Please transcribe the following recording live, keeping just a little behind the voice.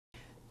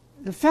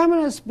The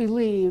feminists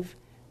believe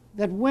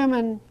that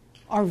women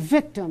are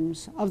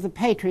victims of the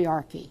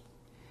patriarchy,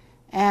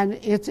 and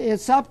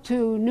it's up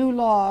to new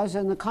laws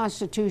and the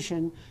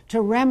Constitution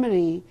to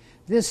remedy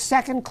this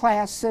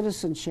second-class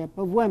citizenship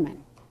of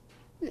women.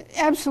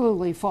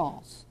 Absolutely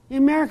false. The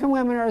American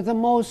women are the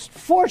most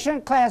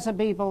fortunate class of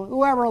people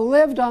who ever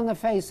lived on the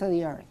face of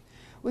the earth.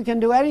 We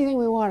can do anything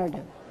we want to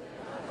do.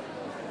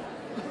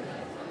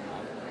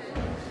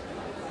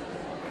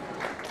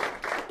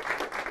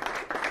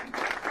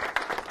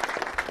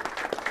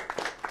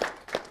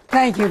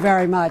 Thank you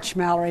very much,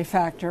 Mallory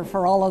Factor,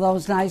 for all of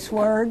those nice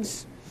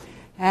words.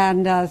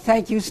 And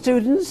thank you,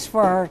 students,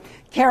 for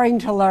caring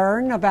to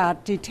learn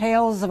about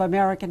details of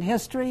American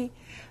history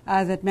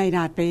that may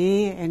not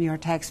be in your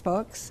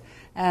textbooks.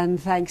 And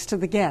thanks to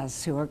the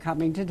guests who are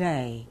coming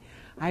today.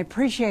 I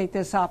appreciate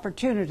this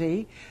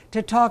opportunity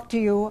to talk to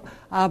you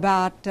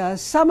about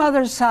some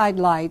other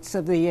sidelights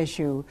of the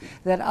issue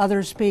that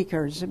other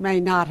speakers may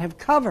not have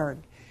covered.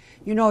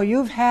 You know,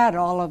 you've had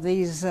all of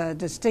these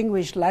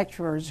distinguished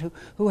lecturers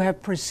who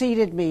have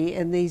preceded me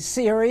in these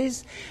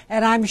series,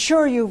 and I'm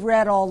sure you've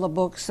read all the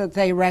books that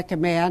they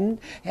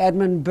recommend,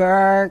 Edmund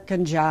Burke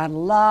and John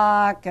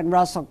Locke and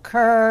Russell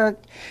Kirk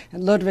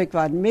and Ludwig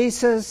von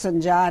Mises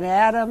and John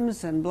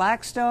Adams and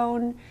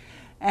Blackstone.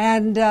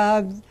 And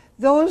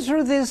those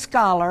are the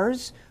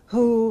scholars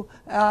who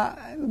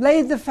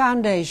laid the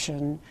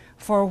foundation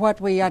for what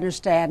we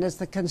understand as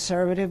the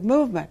conservative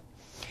movement.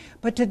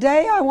 But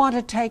today I want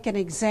to take an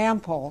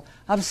example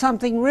of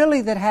something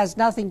really that has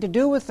nothing to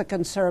do with the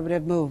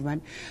conservative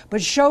movement,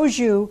 but shows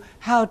you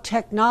how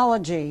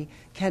technology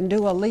can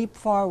do a leap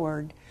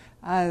forward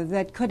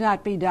that could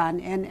not be done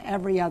in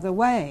every other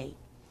way.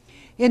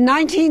 In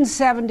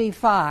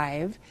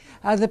 1975,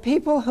 the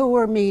people who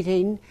were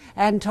meeting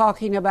and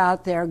talking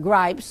about their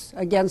gripes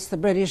against the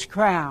British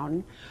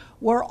Crown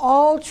were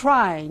all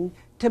trying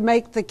to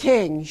make the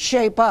king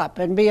shape up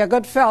and be a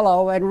good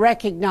fellow and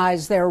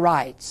recognize their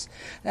rights.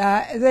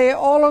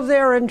 All of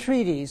their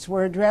entreaties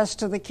were addressed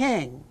to the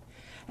king.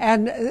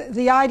 And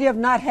the idea of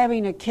not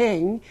having a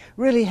king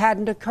really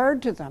hadn't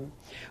occurred to them.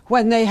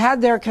 When they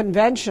had their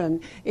convention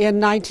in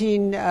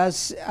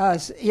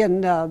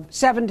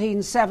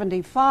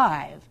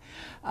 1775,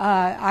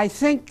 I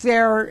think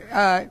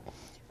their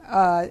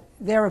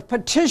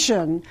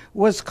petition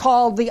was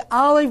called the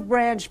Olive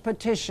Branch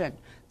Petition.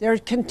 They're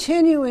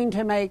continuing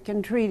to make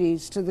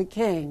entreaties to the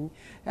king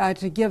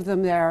to give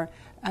them their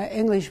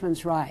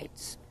Englishmen's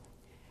rights.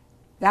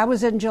 That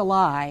was in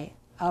July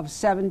of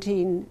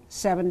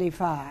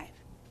 1775.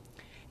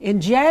 In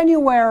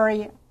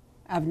January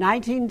of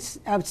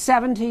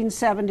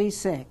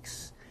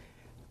 1776,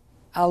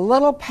 a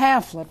little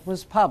pamphlet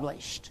was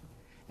published.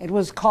 It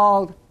was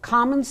called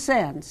Common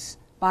Sense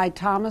by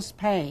Thomas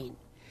Paine.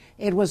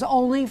 It was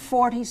only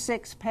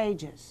 46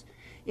 pages.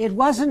 It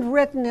wasn't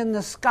written in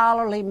the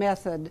scholarly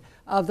method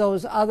of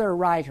those other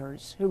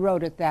writers who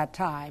wrote at that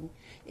time.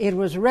 It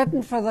was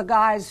written for the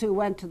guys who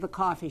went to the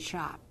coffee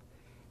shop,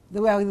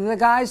 the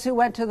guys who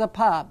went to the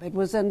pub. It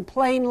was in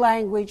plain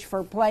language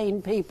for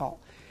plain people.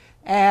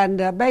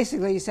 And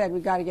basically he said,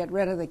 we've got to get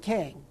rid of the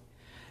king.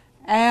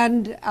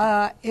 And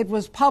it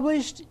was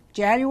published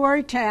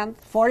January 10th,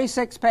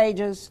 46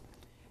 pages,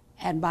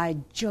 and by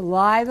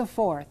July the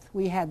 4th,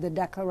 we had the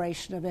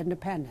Declaration of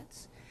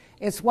Independence.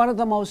 It's one of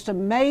the most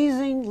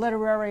amazing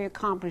literary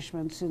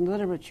accomplishments in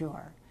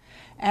literature.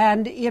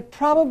 And it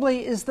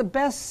probably is the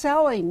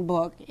best-selling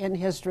book in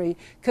history,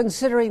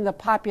 considering the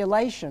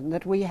population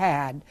that we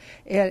had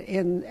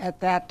at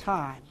that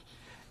time.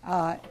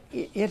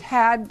 It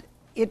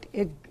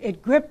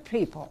gripped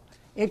people.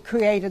 It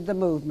created the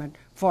movement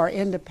for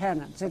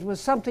independence. It was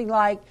something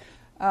like,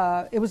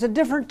 it was a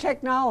different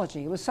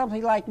technology. It was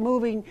something like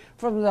moving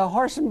from the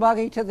horse and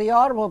buggy to the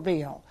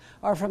automobile,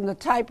 or from the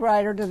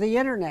typewriter to the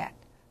internet.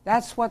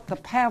 That's what the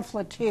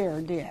pamphleteer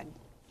did.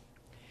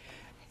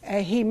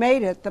 He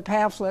made it the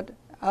pamphlet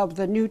of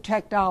the new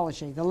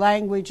technology, the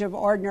language of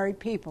ordinary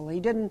people.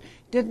 He didn't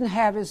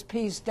have his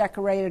piece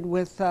decorated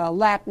with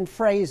Latin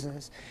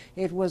phrases.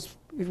 It was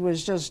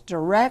just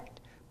direct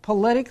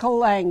political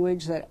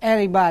language that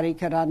anybody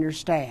could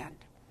understand.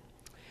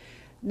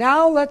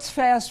 Now let's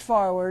fast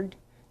forward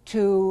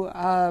to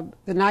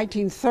the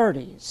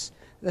 1930s,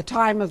 the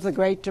time of the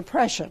Great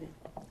Depression,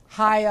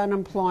 high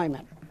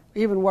unemployment,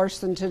 even worse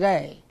than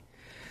today.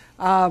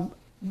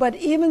 But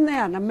even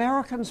then,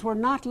 Americans were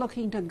not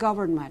looking to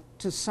government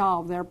to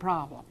solve their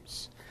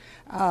problems.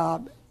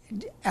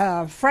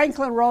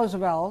 Franklin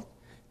Roosevelt,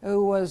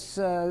 who was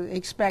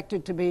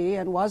expected to be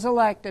and was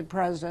elected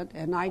president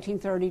in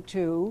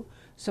 1932,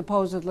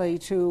 supposedly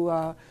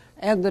to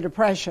end the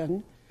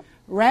Depression,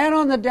 ran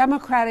on the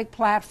Democratic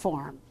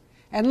platform.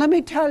 And let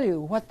me tell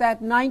you what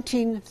that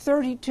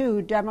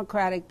 1932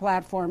 Democratic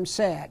platform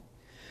said.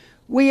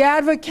 We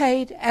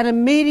advocate an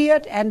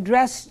immediate and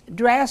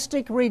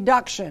drastic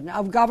reduction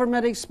of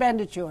government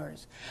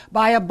expenditures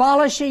by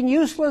abolishing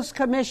useless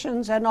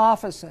commissions and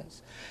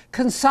offices,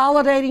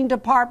 consolidating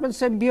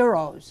departments and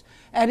bureaus,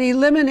 and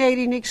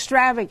eliminating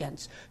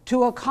extravagance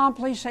to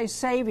accomplish a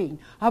saving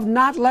of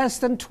not less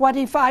than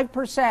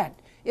 25%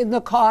 in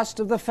the cost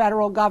of the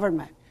federal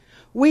government.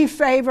 We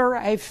favor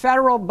a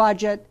federal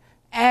budget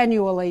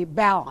annually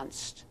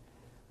balanced.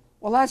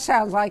 Well, that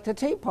sounds like the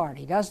Tea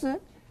Party, doesn't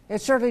it?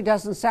 It certainly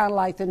doesn't sound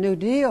like the New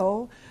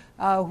Deal,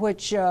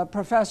 which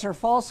Professor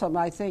Folsom,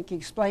 I think,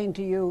 explained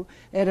to you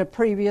in a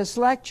previous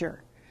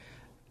lecture.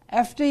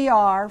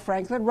 FDR,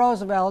 Franklin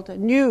Roosevelt,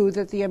 knew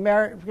that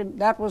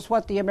that was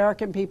what the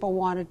American people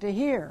wanted to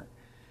hear.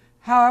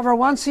 However,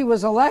 once he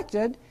was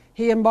elected,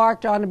 he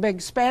embarked on a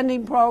big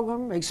spending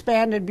program,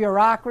 expanded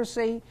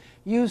bureaucracy,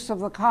 use of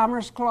the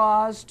Commerce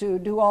Clause to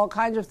do all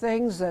kinds of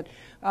things that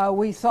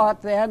we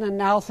thought then and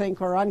now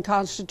think are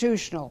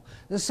unconstitutional.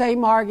 The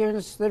same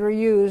arguments that are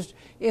used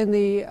in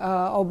the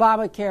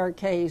Obamacare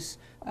case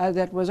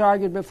that was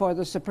argued before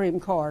the Supreme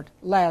Court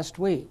last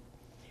week.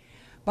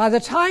 By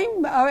the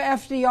time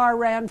FDR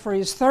ran for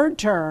his third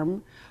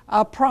term,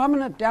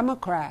 prominent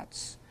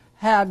Democrats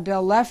had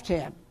left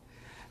him.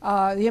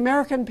 The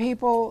American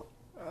people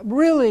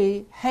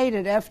really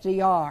hated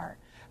FDR,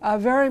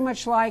 very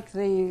much like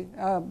the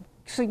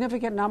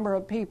significant number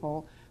of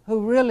people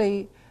who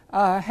really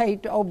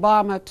hate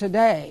Obama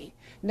today.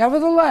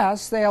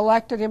 Nevertheless, they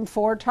elected him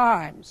 4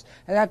 times.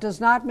 And that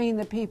does not mean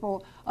that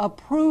people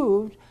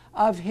approved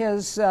of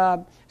his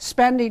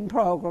spending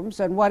programs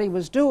and what he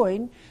was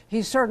doing.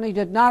 He certainly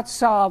did not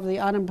solve the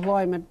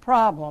unemployment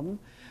problem.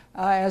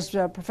 As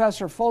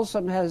Professor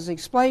Folsom has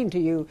explained to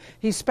you,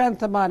 he spent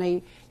the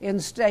money in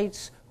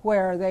states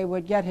where they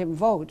would get him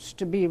votes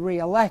to be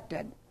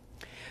reelected.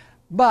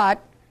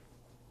 But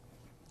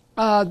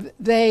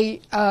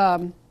they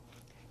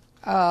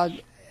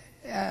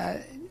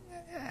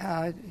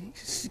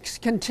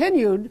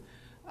continued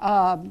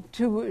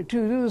to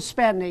do the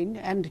spending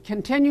and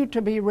continued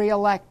to be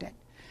reelected.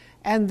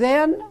 And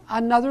then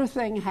another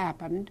thing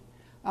happened,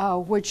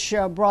 which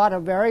brought a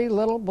very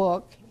little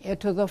book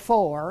into the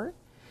fore.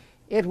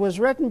 It was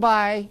written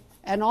by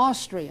an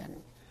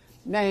Austrian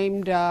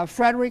named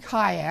Friedrich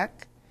Hayek,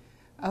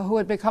 who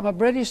had become a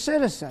British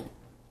citizen.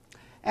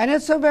 And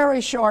it's a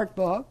very short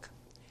book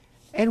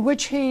in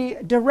which he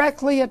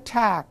directly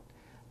attacked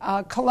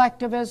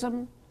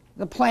collectivism,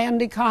 the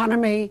planned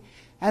economy,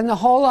 and the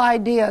whole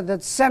idea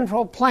that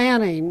central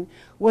planning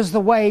was the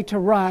way to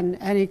run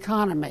an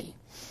economy.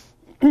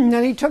 And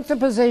he took the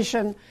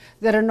position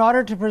that in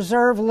order to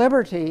preserve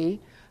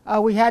liberty,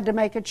 we had to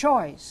make a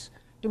choice.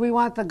 Do we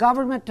want the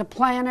government to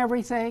plan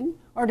everything,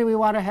 or do we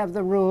want to have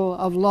the rule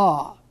of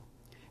law?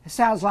 It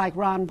sounds like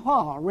Ron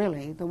Paul,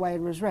 really, the way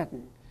it was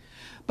written.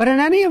 But in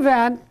any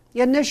event,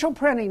 the initial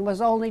printing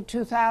was only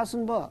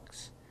 2,000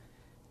 books.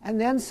 And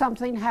then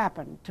something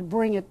happened to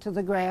bring it to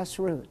the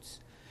grassroots.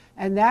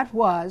 And that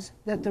was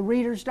that the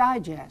Reader's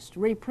Digest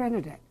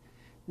reprinted it.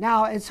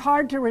 Now, it's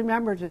hard to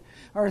remember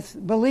or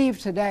believe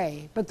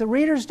today, but the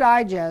Reader's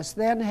Digest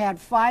then had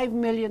 5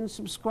 million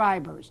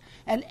subscribers,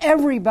 and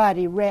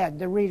everybody read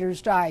the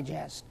Reader's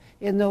Digest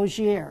in those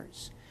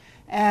years.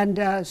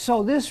 And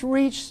so this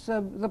reached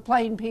the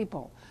plain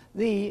people,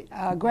 the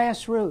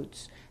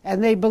grassroots,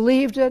 and they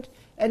believed it,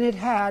 and it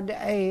had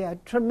a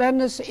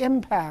tremendous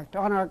impact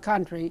on our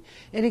country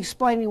in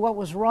explaining what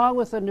was wrong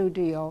with the New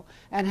Deal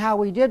and how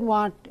we did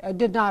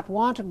not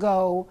want to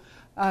go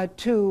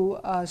to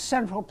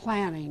central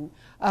planning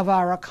of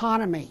our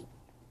economy.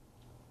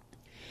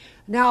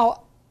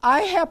 Now,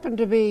 I happened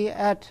to be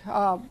at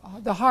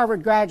the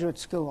Harvard Graduate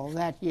School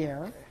that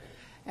year,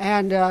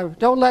 and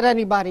don't let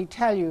anybody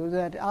tell you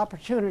that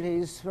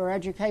opportunities for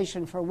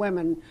education for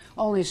women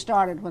only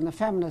started when the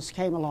feminists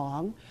came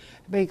along,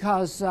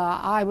 because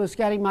I was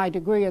getting my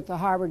degree at the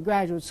Harvard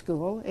Graduate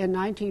School in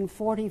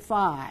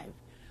 1945,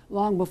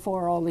 long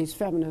before all these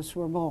feminists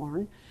were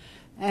born,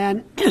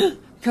 and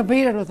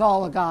competed with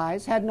all the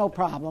guys, had no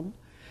problem.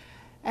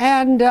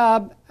 And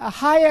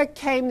Hayek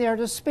came there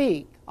to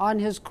speak on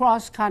his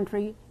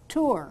cross-country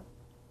tour.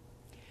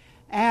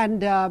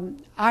 And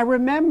I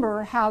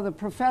remember how the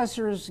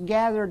professors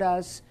gathered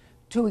us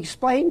to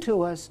explain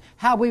to us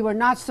how we were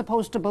not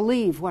supposed to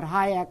believe what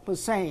Hayek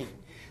was saying.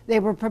 They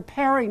were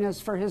preparing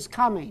us for his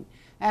coming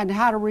and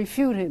how to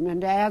refute him and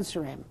to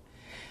answer him.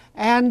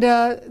 And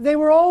they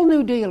were all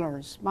New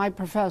Dealers, my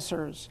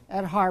professors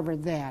at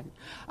Harvard then.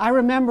 I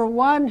remember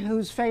one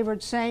whose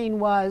favorite saying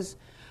was,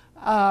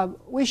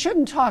 we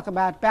shouldn't talk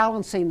about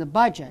balancing the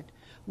budget.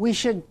 We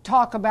should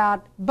talk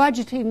about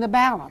budgeting the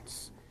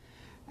balance.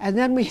 And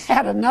then we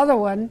had another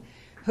one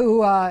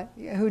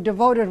who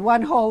devoted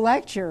one whole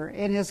lecture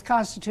in his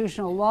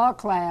constitutional law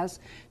class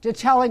to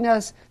telling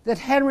us that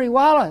Henry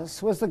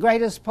Wallace was the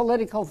greatest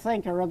political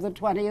thinker of the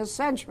 20th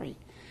century.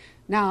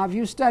 Now, if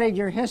you studied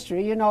your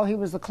history, you know he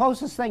was the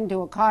closest thing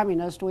to a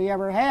communist we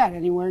ever had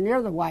anywhere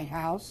near the White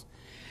House.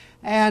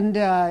 And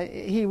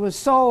he was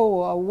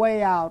so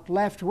way out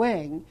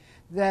left-wing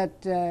that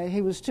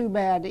he was too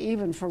bad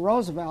even for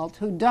Roosevelt,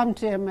 who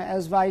dumped him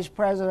as vice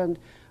president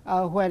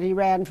when he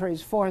ran for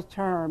his 4th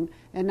term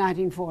in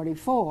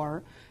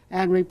 1944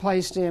 and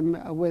replaced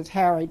him with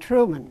Harry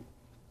Truman.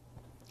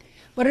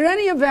 But in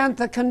any event,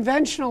 the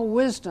conventional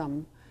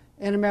wisdom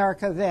in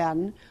America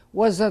then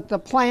was that the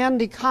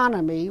planned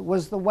economy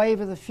was the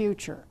wave of the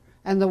future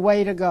and the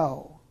way to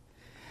go.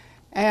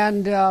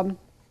 And there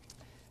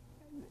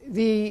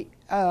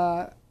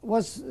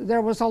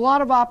was a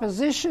lot of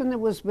opposition that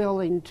was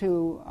building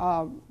to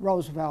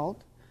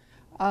Roosevelt.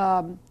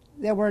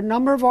 There were a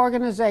number of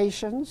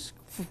organizations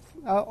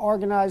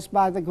organized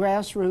by the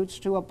grassroots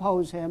to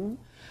oppose him.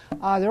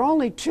 There are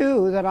only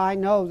two that I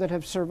know that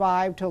have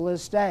survived till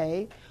this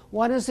day.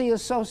 One is the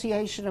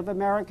Association of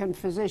American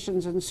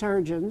Physicians and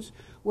Surgeons,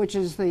 which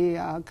is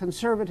the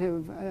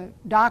conservative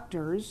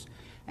doctors,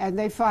 and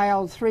they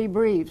filed 3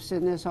 briefs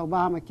in this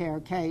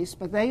Obamacare case,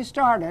 but they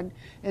started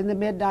in the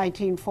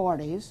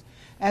mid-1940s.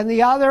 And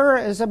the other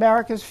is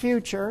America's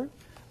Future,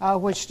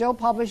 which still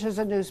publishes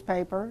a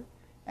newspaper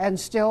and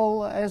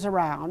still is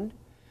around,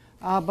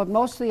 but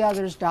most of the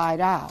others died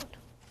out.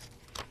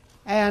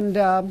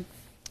 And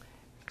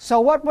so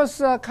what was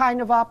the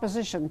kind of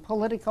opposition,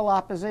 political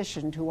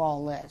opposition to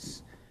all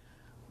this?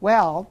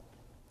 Well,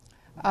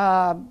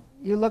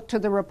 you look to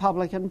the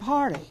Republican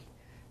Party.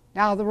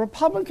 Now, the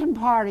Republican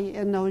Party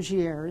in those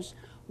years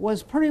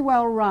was pretty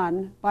well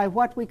run by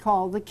what we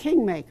call the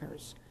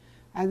kingmakers.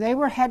 And they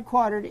were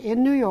headquartered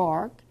in New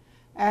York,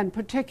 and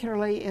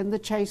particularly in the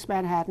Chase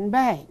Manhattan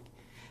Bank.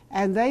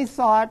 And they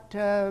thought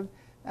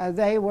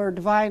they were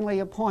divinely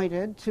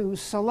appointed to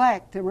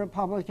select a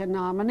Republican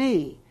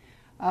nominee,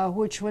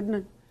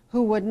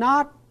 who would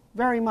not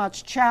very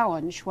much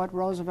challenge what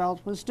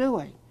Roosevelt was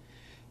doing.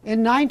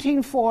 In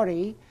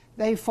 1940,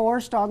 they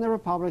forced on the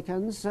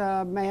Republicans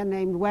a man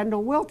named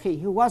Wendell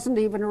Willkie, who wasn't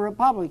even a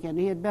Republican.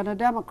 He had been a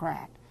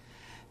Democrat.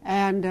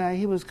 And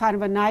he was kind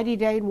of a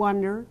 90-day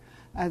wonder.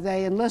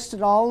 They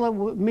enlisted all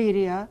the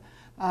media.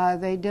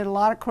 They did a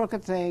lot of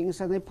crooked things,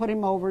 and they put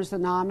him over as the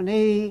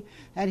nominee,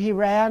 and he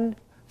ran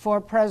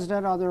for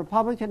president on the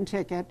Republican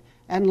ticket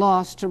and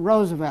lost to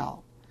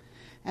Roosevelt.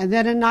 And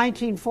then in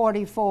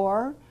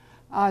 1944,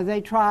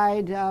 they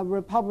tried a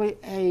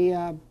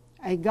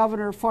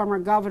former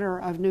governor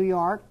of New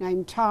York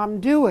named Tom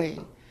Dewey,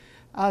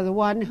 the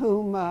one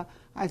whom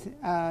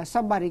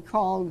somebody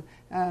called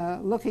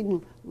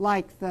looking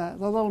like the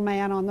little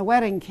man on the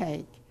wedding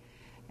cake.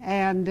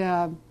 And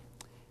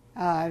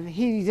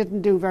he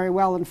didn't do very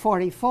well in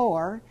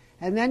 44.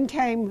 And then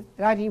came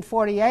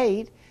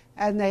 1948,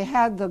 and they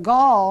had the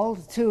gall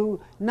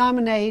to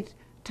nominate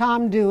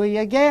Tom Dewey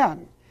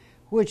again,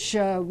 which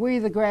we,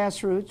 the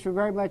grassroots, were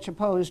very much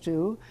opposed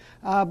to,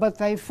 but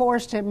they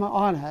forced him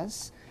on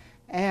us.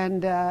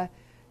 And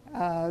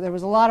there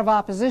was a lot of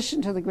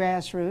opposition to the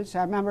grassroots.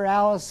 I remember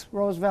Alice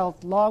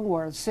Roosevelt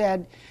Longworth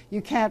said,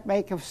 "You can't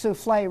make a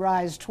souffle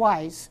rise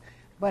twice,"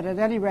 but at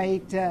any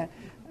rate,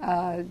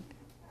 Tom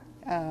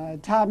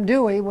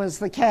Dewey was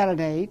the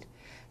candidate,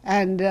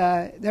 and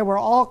there were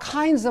all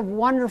kinds of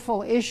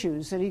wonderful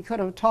issues that he could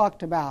have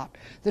talked about.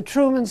 The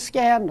Truman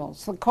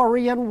scandals, the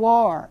Korean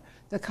War,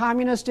 the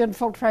communist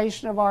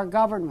infiltration of our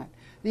government,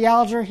 the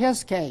Alger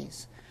Hiss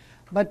case.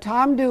 But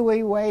Tom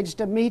Dewey waged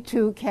a Me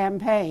Too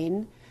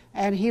campaign,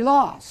 and he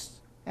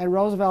lost, and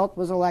Roosevelt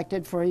was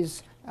elected for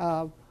his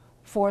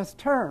 4th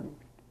term.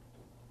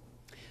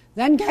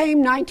 Then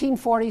came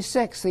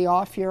 1946, the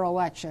off-year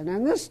election,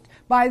 and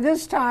by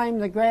this time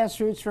the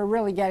grassroots were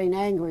really getting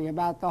angry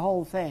about the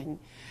whole thing.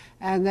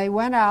 And they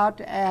went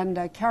out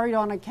and carried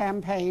on a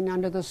campaign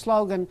under the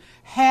slogan,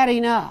 "Had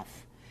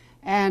enough."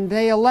 And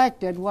they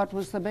elected what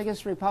was the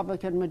biggest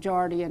Republican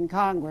majority in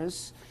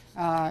Congress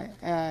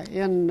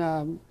in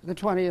the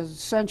 20th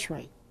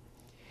century.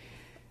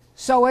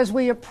 So as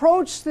we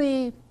approach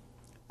the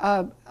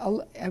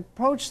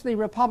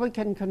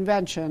Republican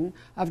convention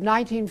of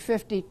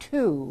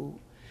 1952,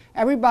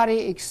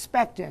 everybody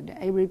expected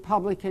a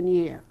Republican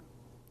year.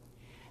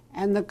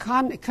 And the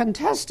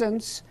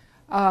contestants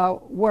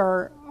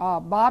were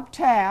Bob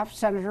Taft,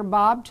 Senator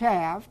Bob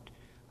Taft,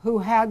 who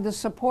had the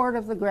support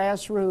of the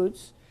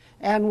grassroots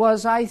and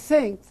was, I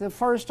think, the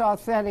first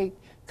authentic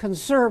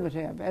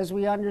conservative, as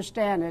we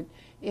understand it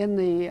in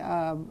the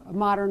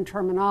modern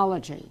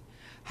terminology.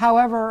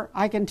 However,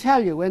 I can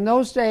tell you, in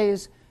those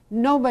days,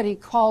 nobody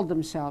called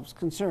themselves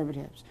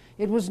conservatives.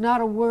 It was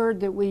not a word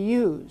that we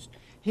used.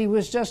 He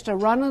was just a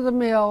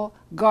run-of-the-mill,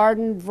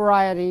 garden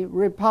variety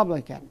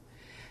Republican.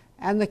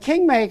 And the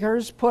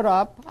kingmakers put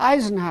up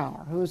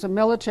Eisenhower, who was a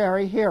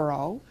military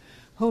hero,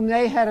 whom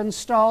they had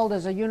installed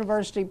as a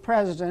university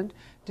president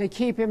to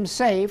keep him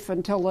safe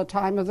until the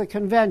time of the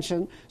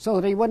convention so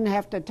that he wouldn't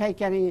have to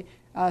take any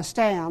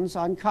stands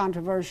on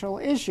controversial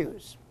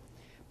issues.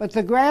 But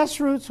the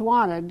grassroots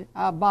wanted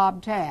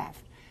Bob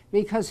Taft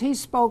because he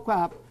spoke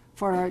up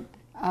for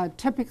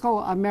typical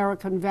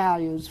American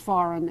values,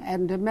 foreign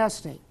and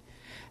domestic.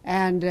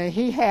 And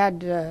he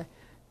had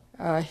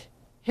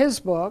his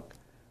book,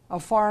 A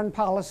Foreign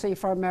Policy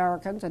for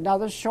Americans,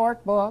 another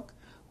short book,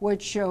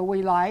 which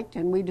we liked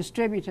and we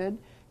distributed,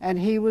 and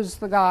he was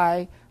the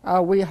guy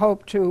we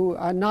hoped to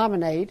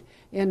nominate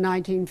in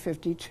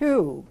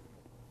 1952.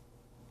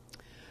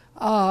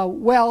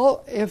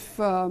 Well,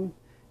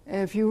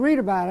 if you read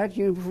about it,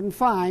 you can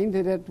find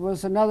that it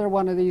was another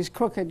one of these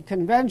crooked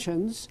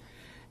conventions,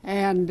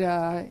 and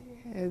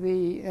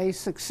they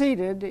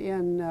succeeded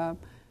in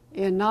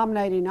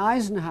nominating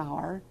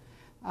Eisenhower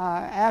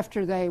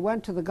after they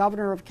went to the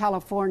governor of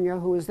California,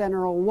 who was then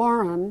Earl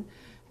Warren,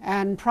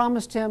 and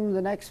promised him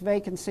the next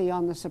vacancy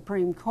on the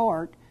Supreme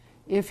Court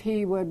if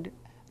he would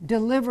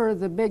deliver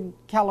the big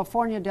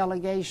California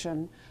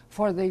delegation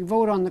for the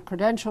vote on the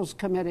Credentials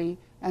Committee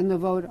and the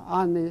vote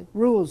on the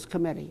Rules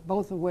Committee,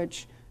 both of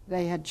which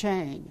they had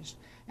changed.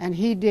 And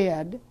he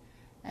did,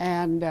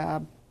 and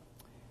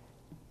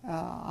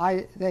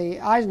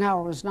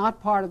Eisenhower was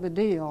not part of the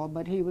deal,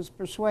 but he was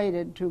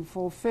persuaded to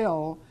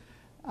fulfill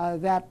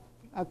that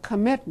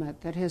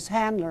commitment that his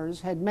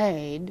handlers had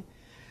made,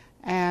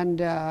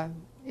 and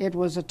it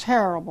was a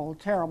terrible,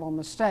 terrible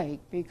mistake,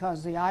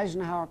 because the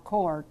Eisenhower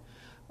court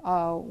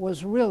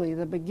was really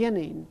the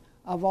beginning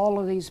of all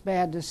of these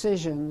bad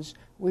decisions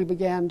we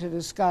began to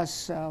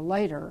discuss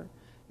later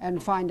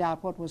and find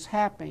out what was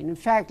happening. In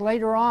fact,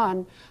 later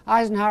on,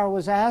 Eisenhower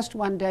was asked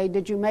one day,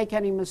 "Did you make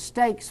any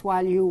mistakes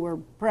while you were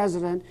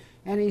president?"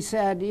 And he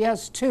said,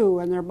 "Yes, two,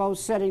 and they're both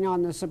sitting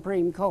on the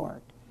Supreme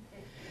Court."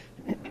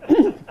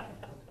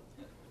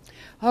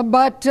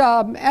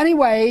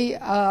 Anyway,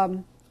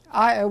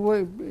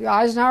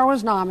 Eisenhower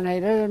was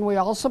nominated, and we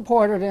all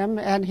supported him,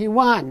 and he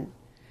won.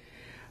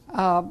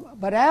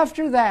 But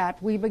after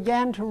that, we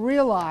began to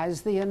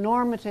realize the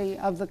enormity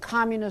of the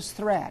communist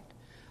threat,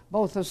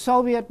 both the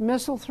Soviet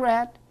missile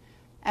threat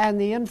and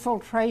the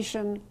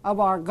infiltration of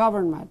our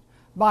government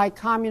by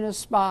communist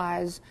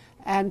spies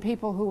and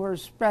people who were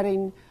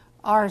spreading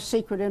our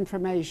secret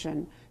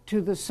information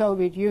to the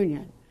Soviet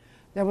Union.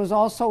 There was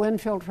also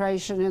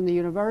infiltration in the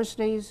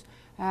universities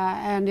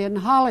and in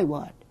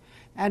Hollywood.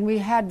 And we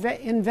had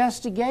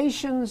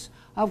investigations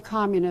of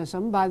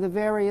communism by the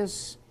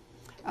various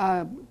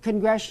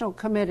congressional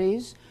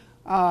committees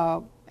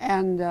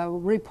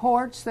and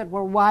reports that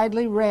were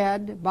widely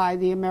read by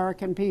the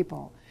American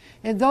people.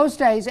 In those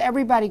days,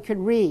 everybody could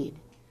read,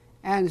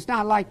 and it's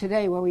not like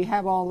today where we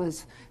have all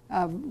this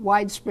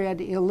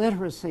widespread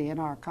illiteracy in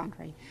our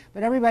country.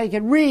 But everybody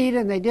could read,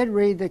 and they did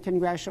read the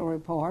congressional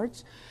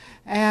reports,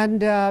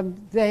 and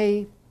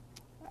they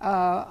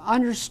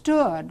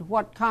understood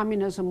what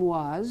communism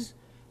was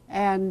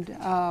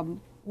and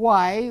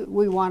why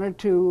we wanted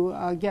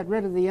to get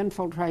rid of the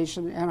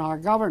infiltration in our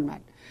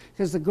government,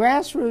 because the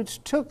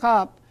grassroots took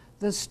up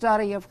the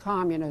study of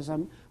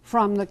communism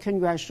from the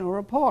congressional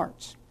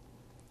reports.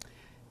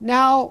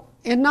 Now,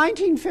 in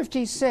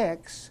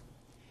 1956,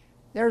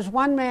 there's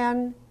one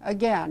man,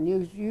 again,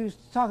 you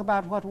talk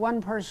about what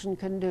one person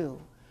can do,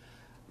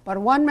 but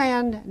one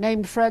man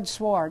named Fred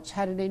Swartz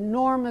had an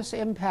enormous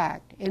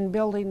impact in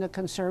building the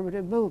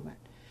conservative movement.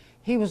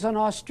 He was an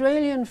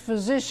Australian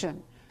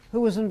physician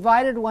who was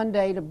invited one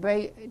day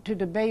to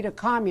debate a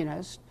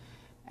communist,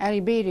 and he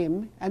beat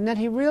him, and then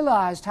he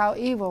realized how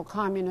evil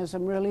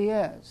communism really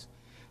is.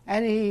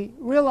 And he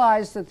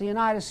realized that the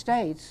United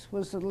States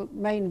was the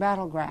main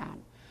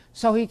battleground.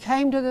 So he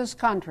came to this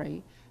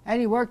country,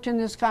 and he worked in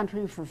this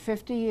country for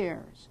 50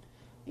 years.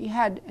 He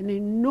had an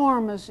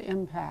enormous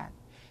impact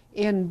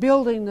in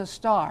building the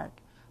start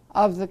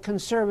of the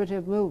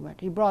conservative movement.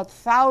 He brought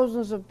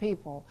thousands of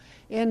people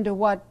into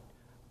what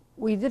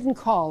we didn't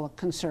call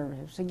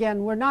conservatives.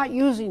 Again, we're not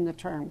using the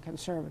term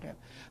conservative,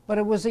 but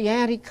it was the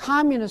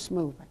anti-communist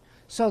movement,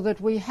 so that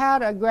we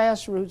had a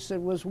grassroots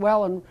that was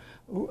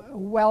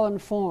well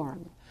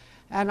informed.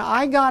 And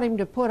I got him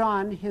to put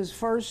on his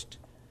first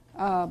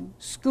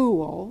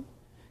school.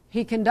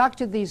 He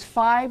conducted these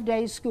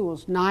 5-day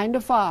schools, 9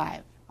 to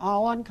 5,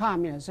 all on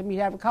communism. He'd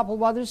have a couple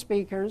of other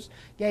speakers,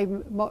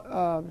 gave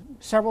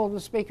several of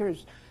the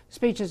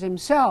speeches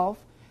himself,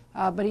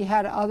 but he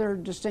had other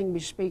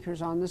distinguished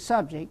speakers on the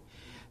subject.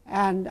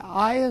 And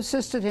I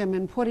assisted him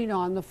in putting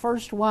on the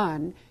first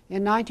one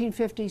in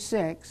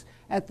 1956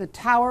 at the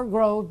Tower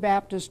Grove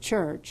Baptist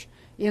Church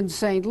in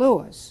St.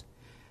 Louis.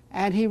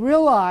 And he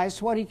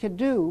realized what he could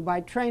do by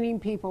training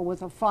people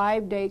with a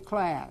 5-day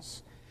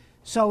class.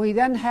 So he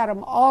then had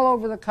them all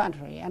over the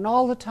country. And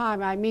all the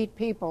time I meet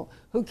people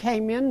who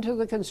came into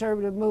the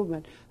conservative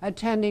movement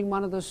attending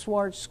one of the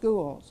Swartz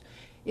schools.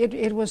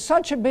 It was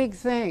such a big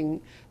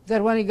thing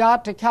that when he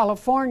got to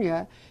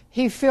California,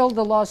 he filled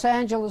the Los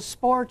Angeles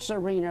sports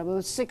arena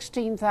with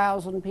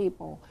 16,000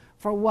 people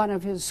for one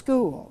of his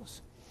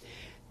schools.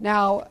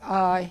 Now,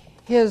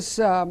 he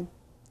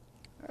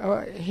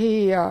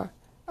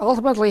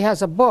ultimately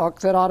has a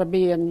book that ought to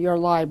be in your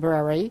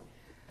library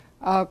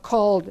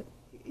called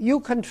 "You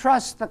Can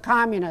Trust the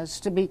Communists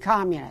to Be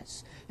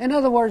Communists." In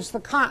other words,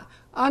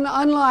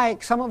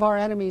 unlike some of our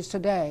enemies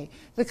today,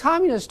 the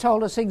communists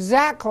told us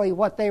exactly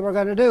what they were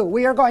going to do.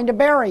 "We are going to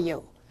bury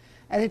you."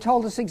 And they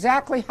told us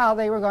exactly how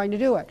they were going to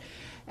do it.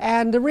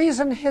 And the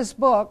reason his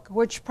book,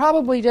 which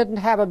probably didn't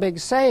have a big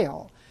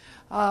sale,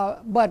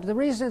 but the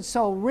reason it's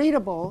so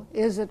readable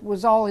is it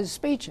was all his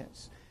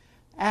speeches.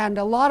 And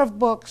a lot of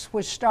books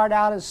which start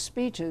out as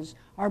speeches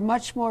are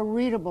much more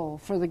readable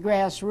for the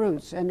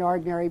grassroots and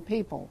ordinary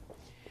people.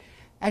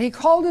 And he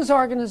called his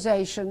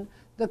organization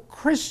the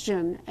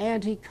Christian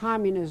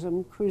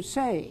Anti-Communism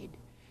Crusade.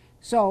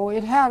 So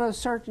it had a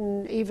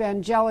certain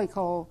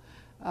evangelical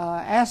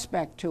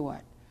aspect to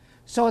it.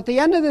 So at the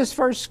end of this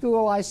first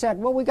school, I said,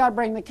 well, we got to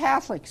bring the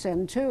Catholics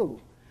in too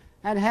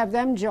and have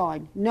them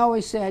join. No,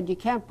 he said, you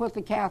can't put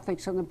the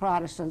Catholics and the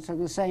Protestants in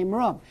the same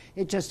room.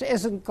 It just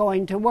isn't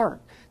going to work.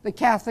 The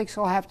Catholics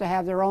will have to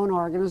have their own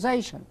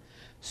organization.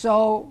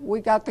 So we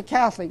got the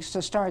Catholics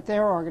to start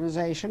their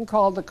organization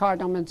called the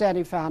Cardinal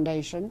Manzetti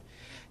Foundation,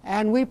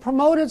 and we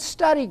promoted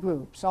study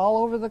groups all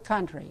over the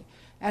country.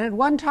 And at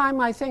one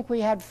time, I think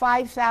we had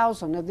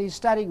 5,000 of these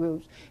study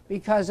groups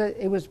because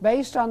it was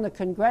based on the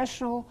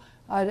congressional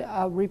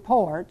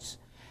reports,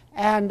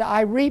 and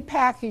I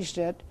repackaged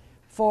it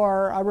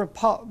for a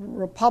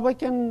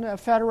Republican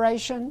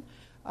Federation,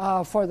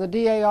 for the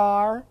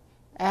DAR,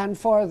 and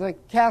for the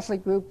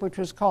Catholic group, which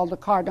was called the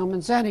Cardinal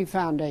Manzetti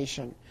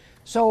Foundation.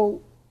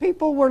 So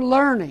people were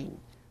learning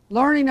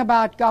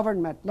about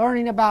government,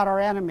 learning about our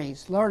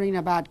enemies, learning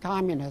about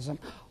communism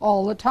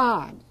all the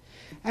time.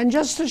 And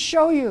just to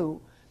show you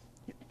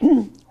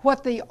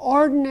what the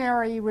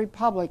ordinary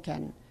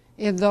Republican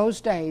in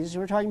those days,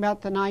 we're talking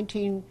about the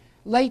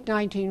late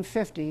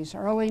 1950s,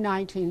 early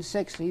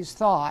 1960s,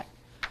 thought,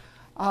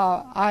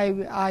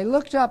 I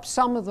looked up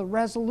some of the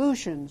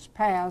resolutions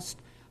passed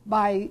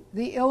by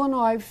the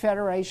Illinois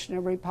Federation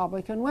of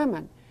Republican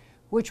Women,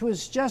 which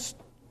was just,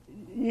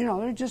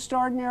 they're just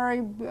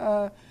ordinary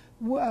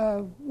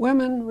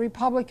women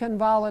Republican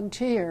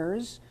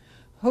volunteers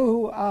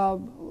who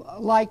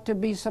like to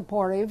be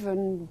supportive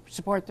and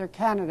support their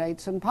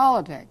candidates in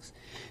politics.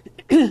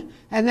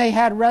 And they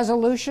had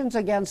resolutions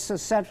against the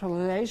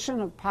centralization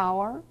of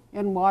power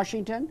in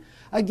Washington,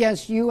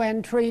 against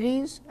UN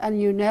treaties and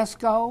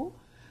UNESCO,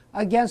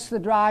 against the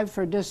drive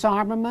for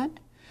disarmament.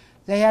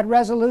 They had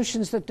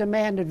resolutions that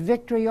demanded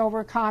victory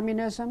over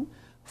communism,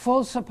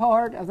 full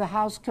support of the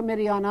House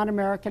Committee on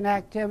Un-American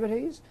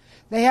Activities.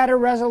 They had a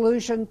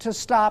resolution to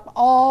stop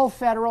all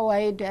federal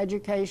aid to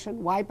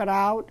education, wipe it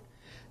out.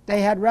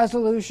 They had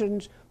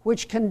resolutions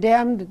which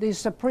condemned the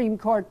Supreme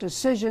Court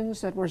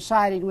decisions that were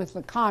siding with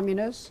the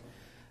communists.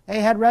 They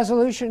had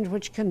resolutions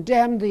which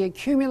condemned the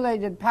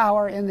accumulated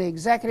power in the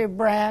executive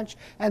branch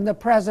and the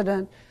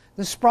president,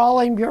 the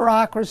sprawling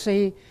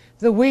bureaucracy,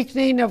 the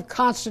weakening of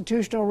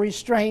constitutional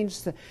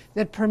restraints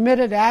that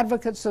permitted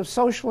advocates of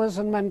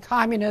socialism and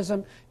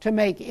communism to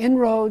make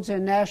inroads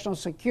in national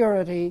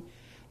security,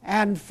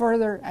 and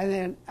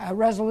then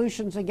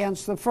resolutions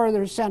against the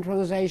further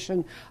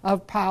centralization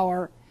of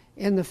power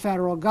in the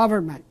federal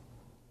government.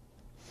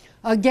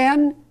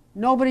 Again,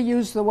 nobody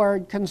used the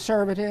word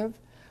conservative.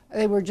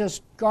 They were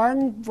just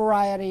garden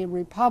variety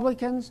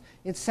Republicans.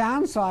 It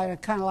sounds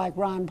like kind of like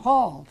Ron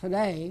Paul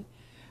today,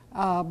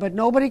 but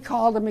nobody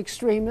called them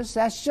extremists.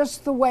 That's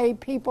just the way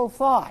people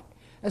thought,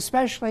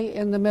 especially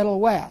in the Middle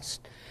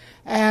West.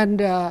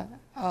 And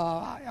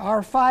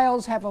our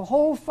files have a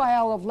whole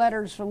file of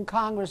letters from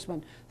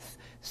congressmen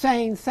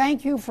saying,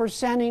 thank you for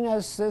sending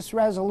us this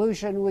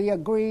resolution. We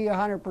agree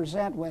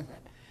 100% with it.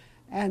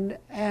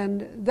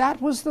 And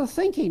that was the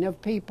thinking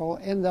of people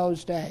in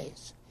those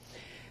days.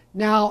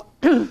 Now,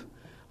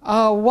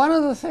 one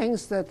of the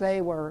things that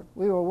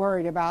we were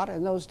worried about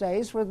in those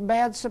days were the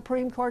bad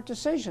Supreme Court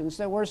decisions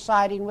that were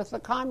siding with the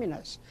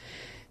communists.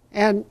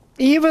 And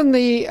even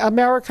the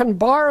American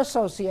Bar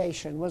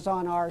Association was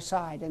on our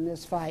side in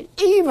this fight,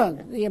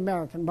 even the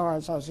American Bar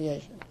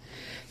Association.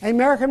 The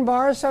American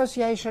Bar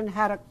Association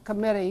had a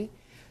committee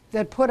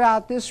that put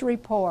out this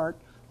report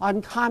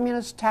on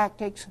communist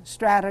tactics,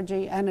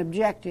 strategy, and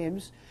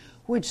objectives,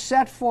 which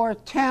set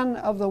forth 10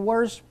 of the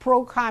worst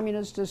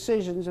pro-communist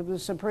decisions of the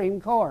Supreme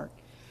Court.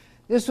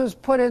 This was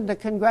put in the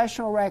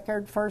congressional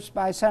record, first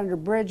by Senator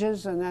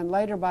Bridges and then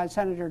later by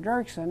Senator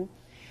Dirksen,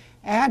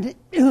 and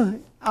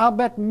I'll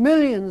bet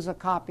millions of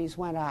copies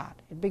went out.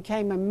 It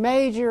became a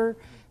major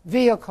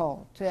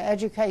vehicle to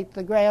educate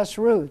the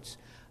grassroots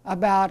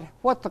about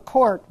what the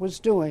court was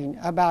doing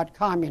about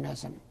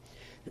communism.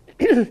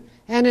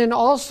 And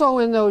also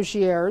in those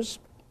years,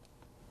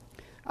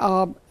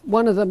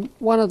 one of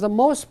the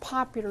most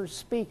popular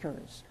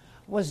speakers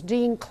was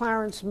Dean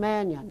Clarence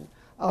Mannion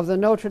of the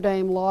Notre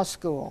Dame Law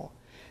School.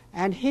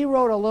 And he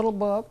wrote a little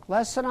book,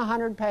 less than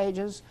 100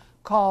 pages,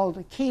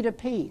 called Key to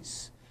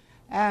Peace,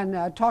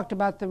 and talked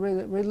about the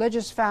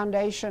religious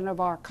foundation of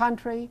our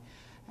country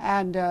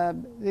and a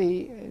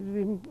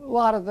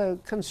lot of the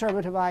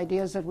conservative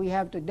ideas that we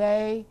have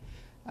today.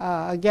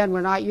 Again,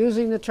 we're not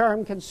using the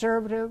term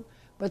conservative,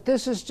 but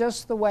this is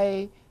just the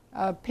way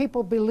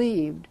people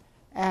believed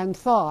and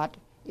thought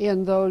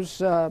in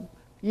those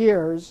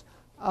years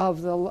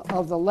of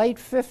the late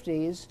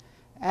 50s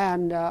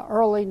and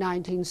early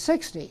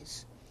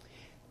 1960s.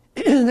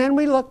 And then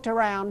we looked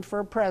around for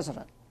a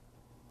president.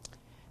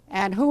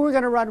 And who were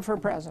going to run for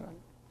president?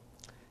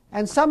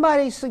 And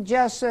somebody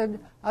suggested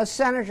a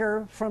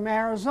senator from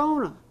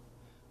Arizona.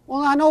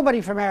 Well, now,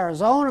 nobody from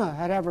Arizona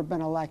had ever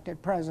been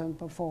elected president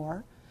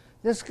before.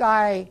 This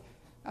guy,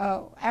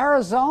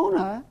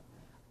 Arizona,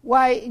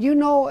 why,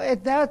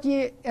 at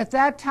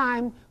that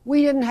time,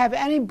 we didn't have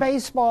any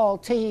baseball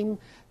team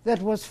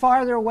that was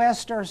farther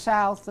west or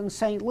south than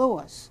St.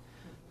 Louis.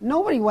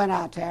 Nobody went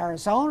out to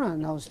Arizona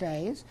in those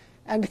days.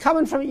 And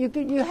coming from,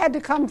 you had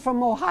to come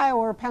from Ohio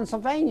or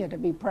Pennsylvania to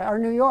be, or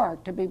New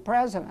York to be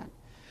president.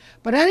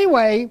 But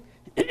anyway,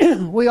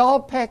 we all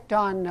picked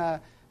on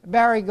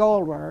Barry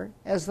Goldwater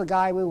as the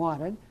guy we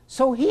wanted,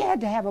 so he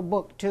had to have a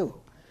book too.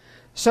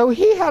 So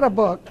he had a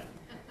book.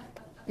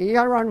 You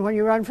got to run, when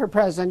you run for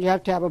president, you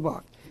have to have a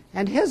book.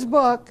 And his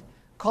book,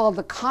 called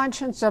The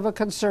Conscience of a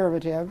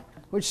Conservative,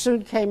 which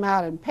soon came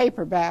out in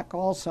paperback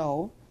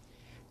also,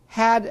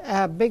 had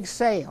a big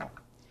sale.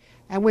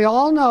 And we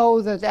all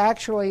know that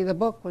actually the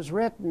book was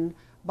written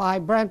by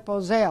Brent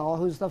Bozell,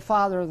 who's the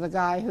father of the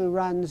guy who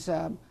runs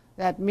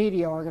that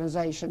media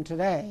organization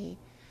today.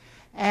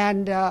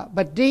 And,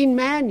 but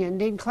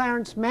Dean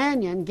Clarence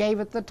Mannion, gave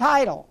it the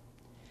title.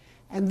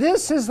 And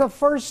this is the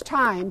first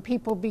time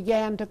people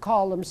began to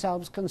call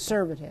themselves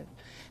conservative.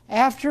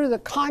 After The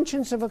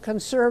Conscience of a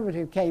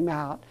Conservative came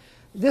out,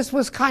 this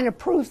was kind of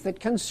proof that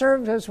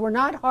conservatives were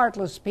not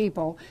heartless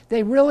people.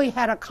 They really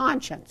had a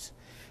conscience.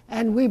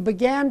 And we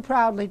began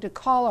proudly to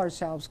call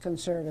ourselves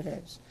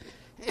conservatives.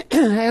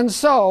 And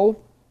so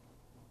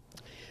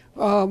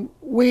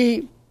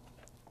we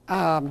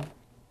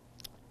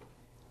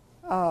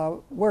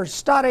were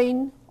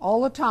studying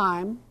all the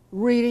time,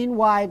 reading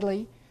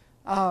widely,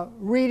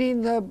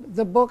 reading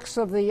the books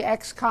of the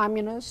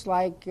ex-communists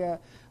like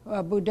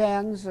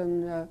Boudin's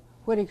and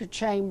Whittaker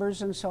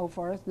Chambers and so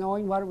forth,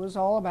 knowing what it was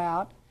all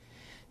about,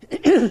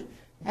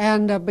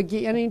 and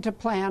beginning to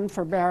plan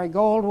for Barry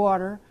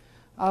Goldwater.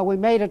 We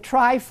made a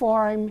try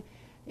for him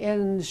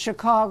in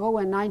Chicago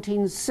in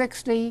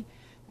 1960,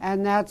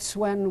 and that's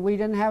when we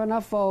didn't have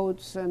enough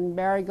votes, and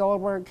Barry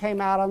Goldwater came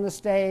out on the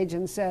stage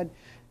and said,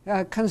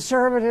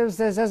 conservatives,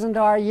 this isn't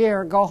our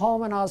year. Go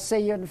home and I'll see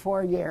you in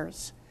 4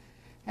 years.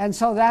 And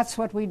so that's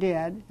what we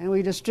did, and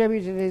we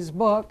distributed his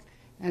book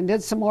and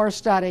did some more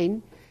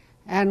studying.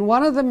 And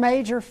one of the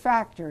major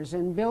factors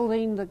in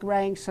building the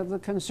ranks of the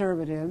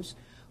conservatives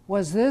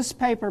was this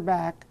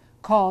paperback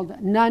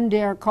called None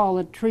Dare Call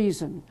It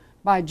Treason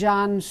by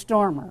John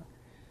Stormer.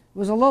 It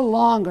was a little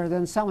longer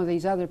than some of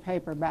these other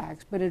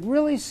paperbacks, but it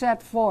really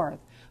set forth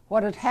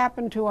what had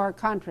happened to our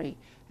country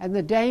and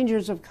the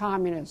dangers of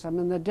communism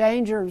and the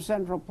danger of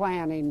central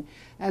planning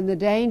and the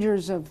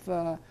dangers of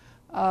an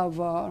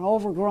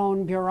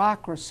overgrown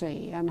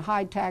bureaucracy and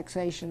high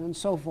taxation and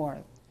so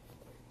forth.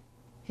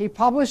 He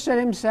published it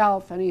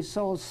himself, and he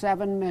sold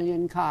 7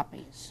 million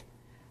copies.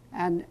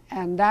 And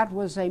that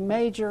was a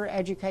major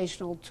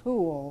educational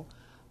tool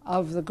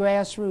of the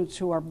grassroots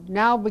who are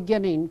now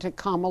beginning to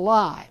come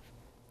alive.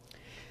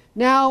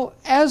 Now,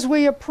 as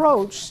we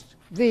approached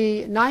the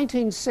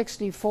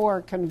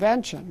 1964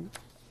 convention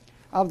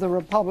of the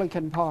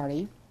Republican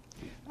Party,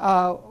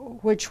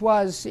 which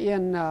was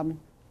in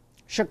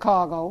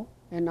Chicago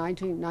in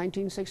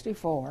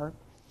 1964,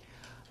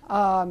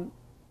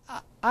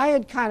 I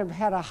had kind of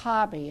had a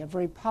hobby of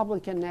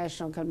Republican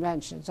national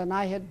conventions, and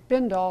I had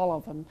been to all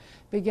of them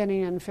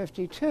beginning in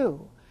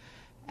 '52.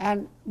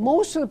 And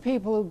most of the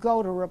people who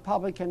go to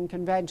Republican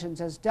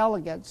conventions as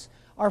delegates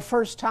are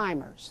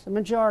first-timers. The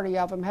majority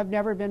of them have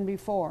never been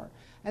before,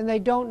 and they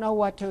don't know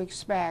what to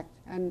expect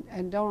and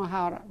don't know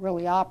how it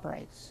really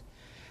operates.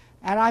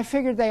 And I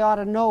figured they ought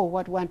to know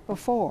what went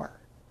before.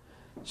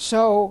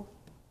 So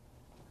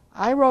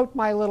I wrote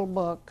my little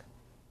book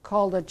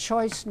called A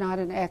Choice, Not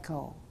an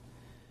Echo.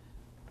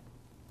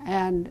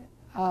 And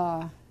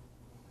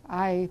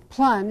I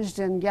plunged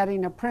in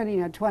getting a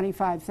printing at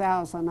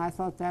 25,000. I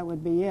thought that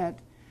would be it.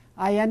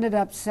 I ended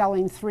up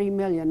selling 3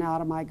 million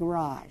out of my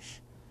garage.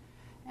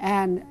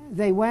 And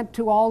they went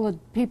to all the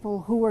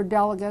people who were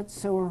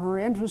delegates who were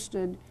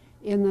interested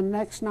in the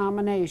next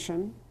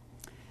nomination.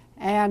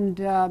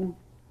 And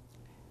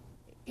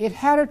it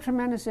had a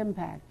tremendous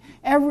impact.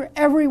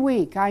 Every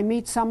week I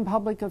meet some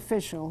public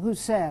official who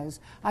says,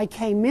 I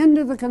came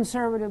into the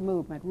conservative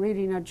movement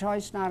reading A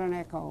Choice, Not an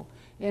Echo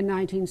in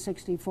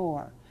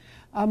 1964.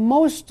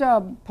 Most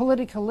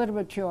political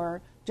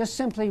literature just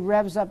simply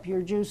revs up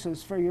your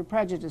juices for your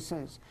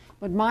prejudices,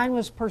 but mine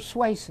was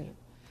persuasive.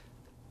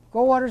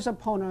 Goldwater's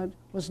opponent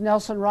was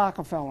Nelson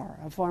Rockefeller,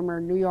 a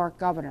former New York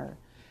governor.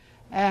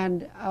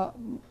 And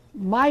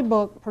my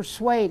book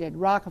persuaded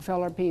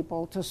Rockefeller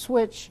people to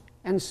switch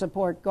and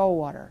support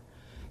Goldwater,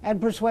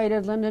 and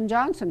persuaded Lyndon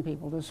Johnson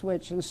people to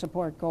switch and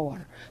support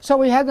Goldwater. So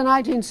we had the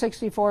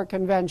 1964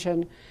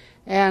 convention,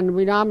 and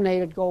we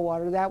nominated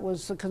Goldwater. That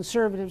was the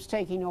conservatives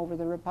taking over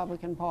the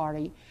Republican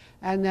Party.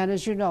 And then,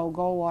 as you know,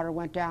 Goldwater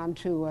went down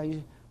to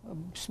a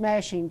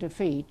smashing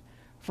defeat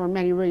for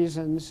many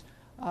reasons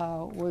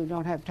we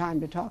don't have time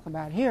to talk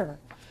about here.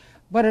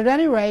 But at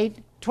any rate,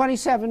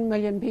 27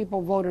 million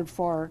people voted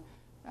for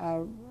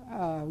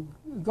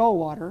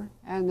Goldwater,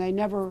 and they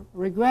never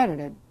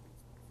regretted it.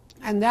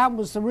 And that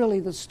was really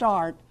the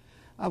start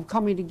of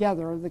coming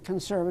together of the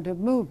conservative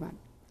movement.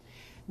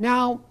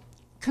 Now,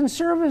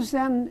 conservatives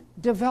then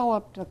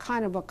developed a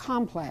kind of a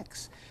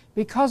complex.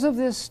 Because of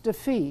this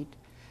defeat,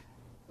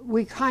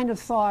 we kind of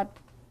thought,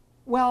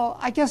 well,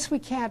 I guess we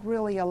can't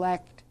really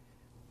elect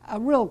a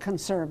real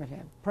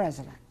conservative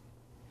president.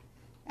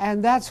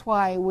 And that's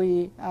why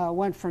we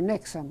went for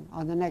Nixon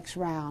on the next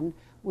round.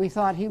 we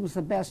thought he was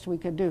the best we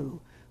could do,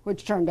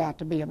 which turned out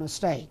to be a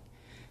mistake.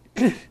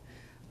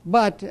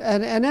 But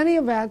in any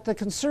event, the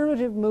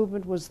conservative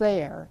movement was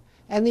there,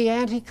 and the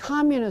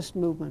anti-communist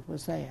movement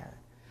was there.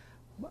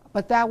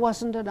 But that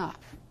wasn't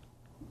enough.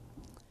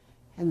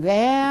 And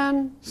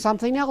then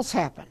something else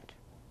happened.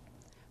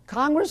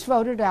 Congress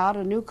voted out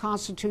a new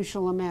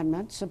constitutional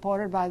amendment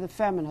supported by the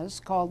feminists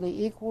called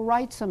the Equal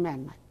Rights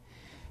Amendment.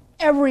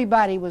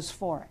 Everybody was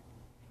for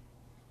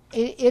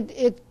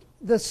it.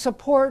 The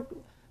support,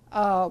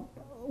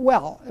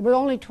 well, there were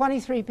only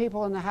 23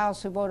 people in the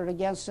House who voted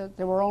against it.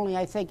 There were only,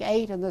 I think,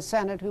 8 in the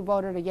Senate who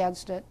voted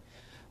against it.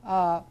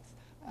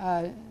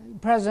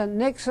 President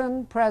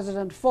Nixon,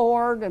 President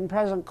Ford, and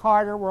President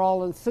Carter were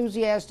all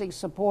enthusiastic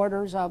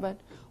supporters of it.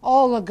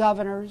 All the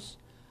governors.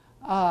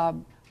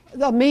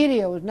 The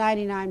media was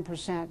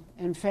 99%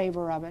 in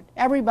favor of it.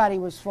 Everybody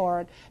was for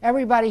it.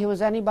 Everybody who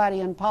was anybody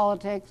in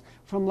politics,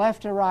 from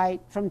left to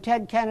right, from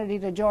Ted Kennedy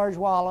to George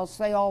Wallace,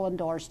 they all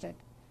endorsed it.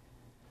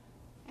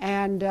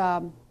 And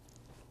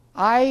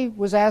I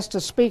was asked to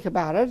speak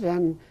about it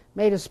and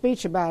made a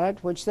speech about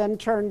it, which then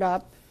turned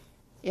up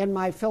in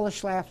my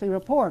Phyllis Schlafly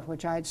report,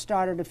 which I had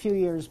started a few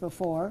years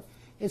before.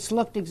 It's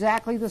looked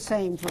exactly the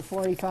same for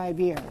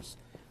 45 years,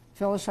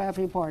 Phyllis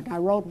Schlafly report. And I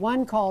wrote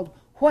one called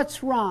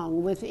What's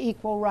Wrong with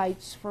Equal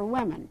Rights for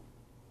Women?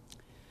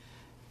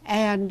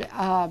 And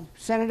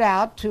sent it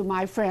out to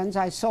my friends.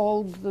 I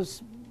sold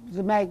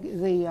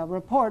the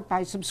report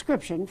by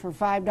subscription for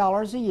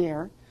 $5 a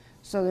year.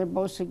 So they're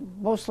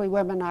mostly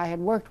women I had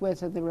worked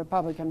with in the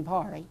Republican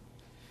Party.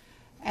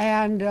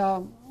 And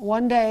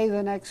one day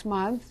the next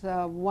month,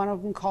 one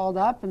of them called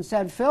up and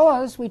said,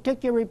 Phyllis, we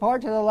took your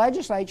report to the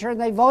legislature and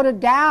they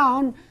voted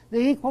down the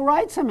Equal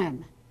Rights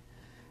Amendment.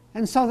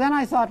 And so then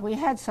I thought we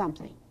had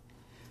something.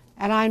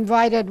 And I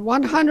invited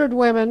 100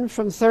 women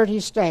from 30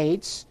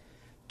 states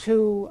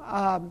to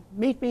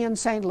meet me in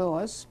St.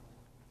 Louis.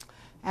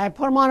 And I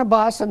put them on a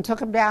bus and took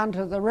them down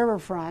to the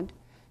riverfront.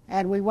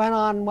 And we went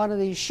on one of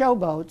these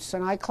showboats,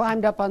 and I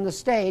climbed up on the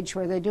stage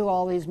where they do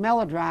all these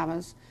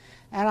melodramas.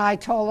 And I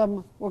told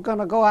them, we're going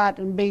to go out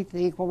and beat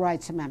the Equal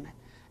Rights Amendment.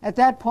 At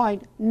that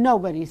point,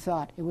 nobody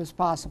thought it was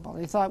possible.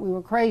 They thought we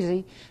were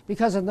crazy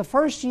because in the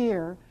first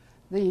year,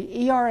 the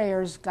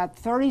ERAers got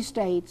 30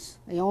 states.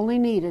 They only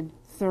needed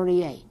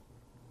 38.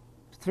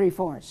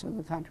 3/4 of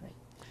the country.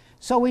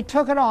 So we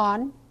took it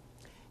on,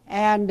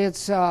 and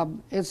it's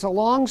a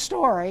long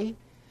story,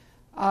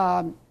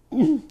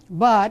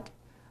 but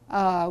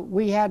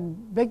we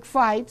had big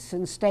fights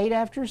in state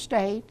after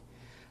state.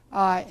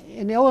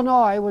 In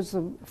Illinois,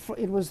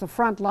 it was the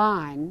front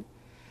line,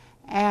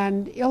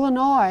 and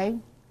Illinois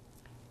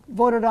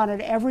voted on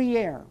it every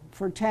year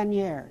for 10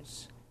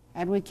 years,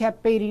 and we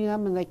kept beating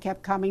them, and they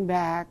kept coming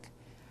back.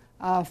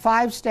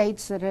 5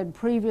 states that had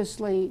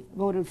previously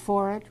voted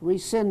for it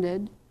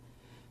rescinded,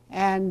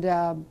 and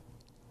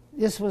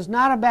this was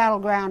not a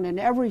battleground in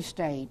every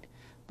state,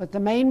 but the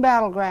main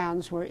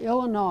battlegrounds were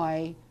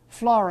Illinois,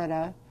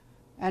 Florida,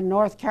 and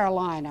North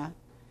Carolina,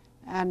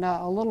 and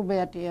a little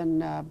bit in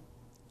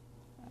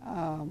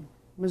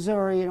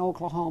Missouri and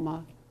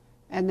Oklahoma,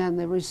 and then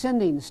the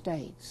rescinding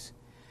states.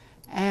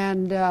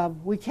 And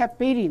we kept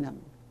beating them.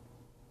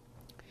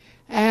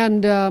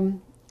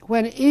 And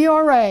when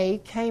ERA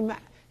came,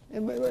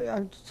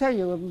 I'll tell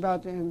you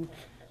about, and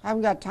I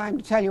haven't got time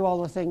to tell you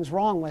all the things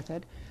wrong with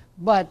it,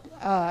 but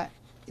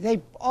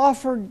they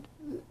offered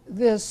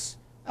this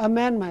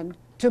amendment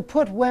to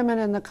put women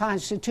in the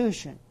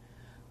Constitution.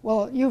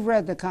 Well, you've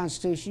read the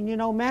Constitution. You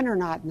know men are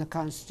not in the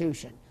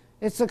Constitution.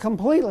 It's a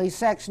completely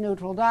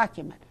sex-neutral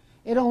document.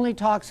 It only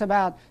talks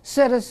about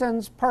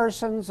citizens,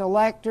 persons,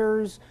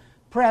 electors,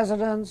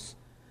 presidents,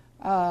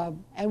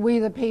 and we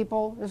the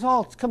people. It's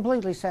all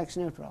completely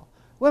sex-neutral.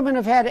 Women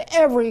have had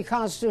every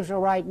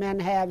constitutional right men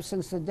have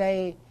since the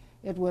day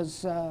it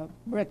was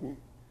written.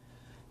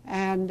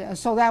 And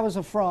so that was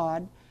a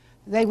fraud.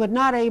 They were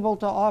not able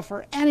to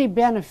offer any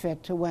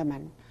benefit to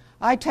women.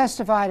 I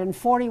testified in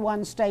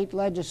 41 state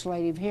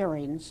legislative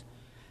hearings,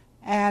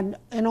 and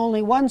in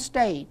only one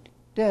state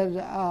did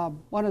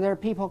one of their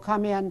people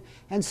come in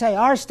and say,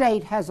 our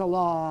state has a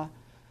law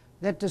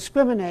that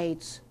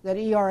discriminates that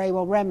ERA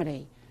will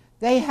remedy.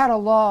 They had a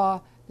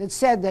law that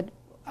said that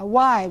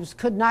wives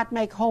could not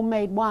make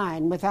homemade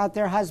wine without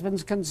their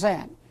husband's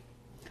consent.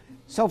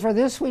 So for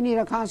this we need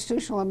a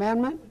constitutional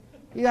amendment?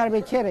 You got to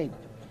be kidding.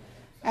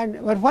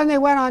 But when they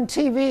went on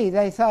TV,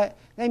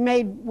 they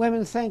made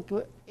women think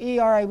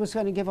ERA was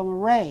going to give them a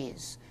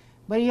raise.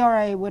 But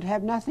ERA would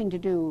have nothing to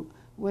do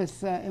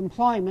with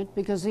employment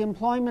because the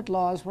employment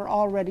laws were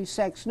already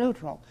sex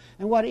neutral.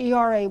 And what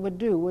ERA would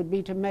do would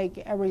be to make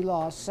every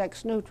law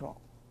sex neutral.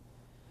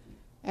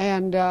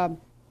 And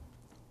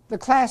the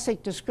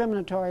classic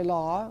discriminatory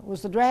law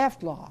was the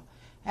draft law.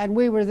 And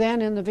we were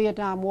then in the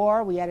Vietnam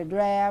War. We had a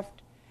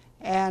draft.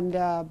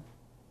 And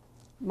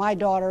my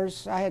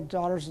daughters, I had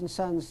daughters and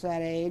sons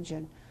that age,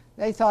 and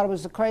they thought it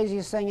was the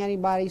craziest thing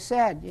anybody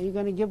said. Are you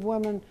going to give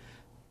women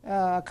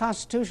a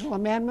constitutional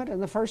amendment,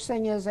 and the first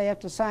thing is they have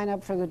to sign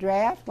up for the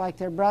draft like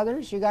their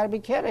brothers? You got to be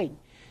kidding.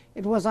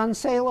 It was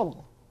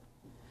unsaleable.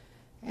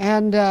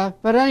 And,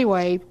 but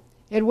anyway,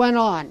 it went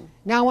on.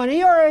 Now, when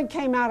ERA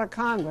came out of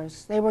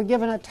Congress, they were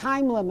given a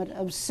time limit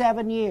of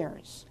 7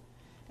 years.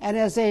 And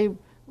as they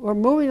were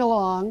moving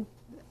along,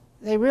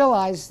 they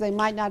realized they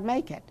might not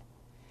make it.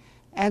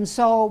 And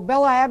so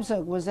Bella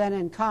Abzug was then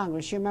in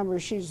Congress. You remember,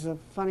 she's a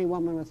funny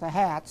woman with the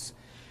hats.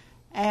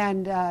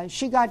 And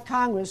she got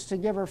Congress to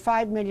give her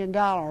 $5 million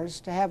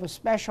to have a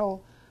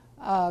special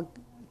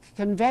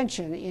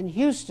convention in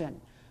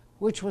Houston,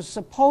 which was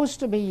supposed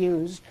to be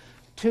used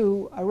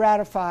to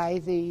ratify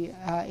the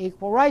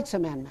Equal Rights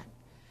Amendment.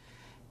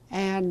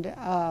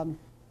 And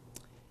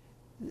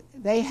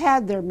they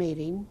had their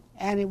meeting,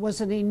 and it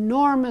was an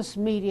enormous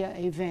media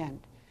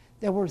event.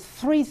 There were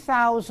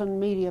 3,000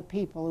 media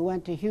people who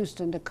went to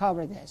Houston to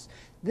cover this.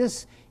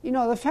 This, you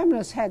know, the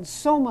feminists had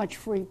so much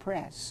free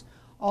press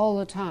all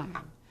the time.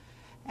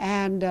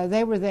 And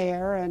they were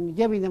there and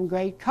giving them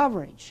great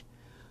coverage.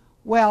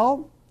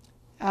 Well,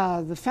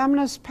 the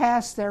feminists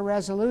passed their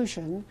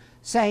resolution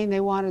saying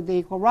they wanted the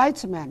Equal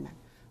Rights Amendment.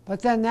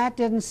 But then that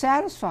didn't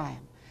satisfy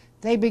them.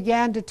 They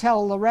began to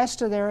tell the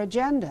rest of their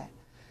agenda.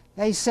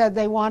 They said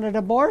they wanted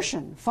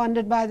abortion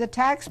funded by the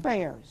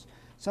taxpayers.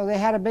 So they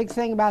had a big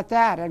thing about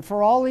that. And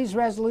for all these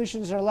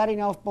resolutions, they're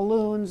letting off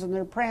balloons and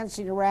they're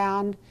prancing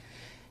around.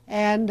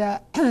 And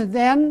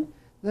then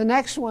the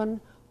next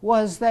one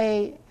was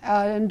they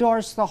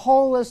endorsed the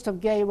whole list of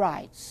gay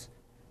rights.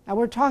 Now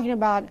we're talking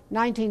about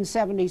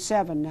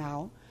 1977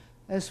 now.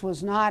 This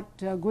was not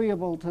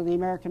agreeable to the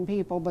American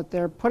people, but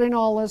they're putting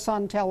all this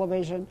on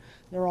television.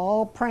 They're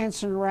all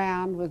prancing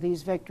around with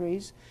these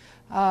victories.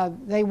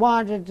 They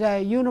wanted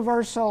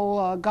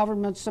universal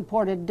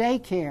government-supported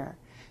daycare.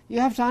 You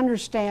have to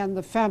understand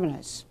the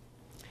feminists.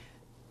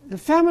 The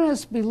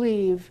feminists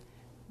believe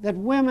that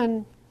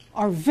women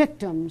are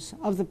victims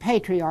of the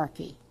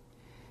patriarchy.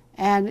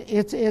 And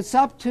it's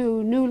up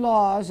to new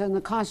laws in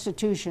the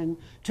Constitution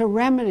to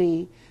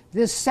remedy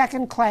this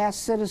second-class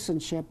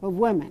citizenship of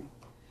women.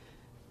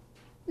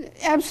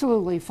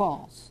 Absolutely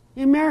false.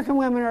 The American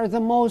women are the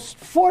most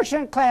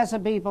fortunate class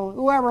of people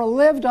who ever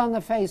lived on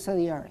the face of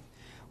the earth.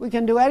 We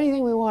can do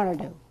anything we want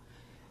to do.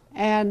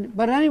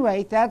 But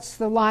anyway, that's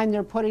the line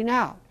they're putting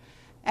out.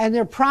 And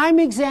their prime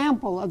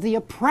example of the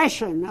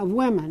oppression of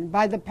women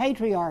by the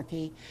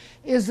patriarchy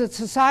is that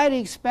society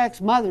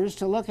expects mothers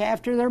to look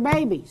after their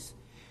babies.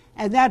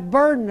 And that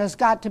burden has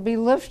got to be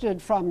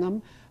lifted from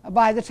them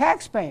by the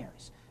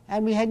taxpayers.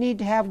 And we need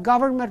to have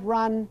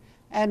government-run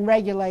and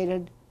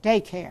regulated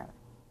daycare.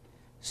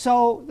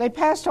 So they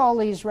passed all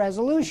these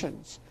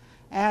resolutions,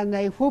 and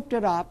they whooped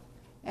it up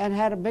and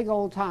had a big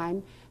old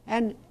time.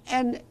 And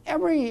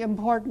every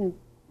important,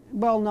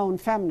 well-known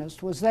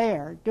feminist was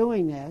there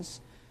doing this.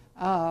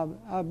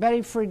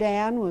 Betty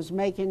Friedan was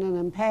making an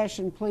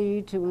impassioned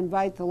plea to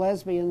invite the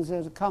lesbians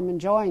to come and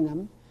join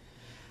them.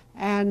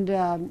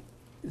 And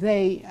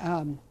they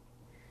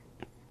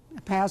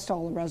passed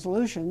all the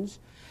resolutions.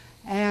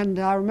 And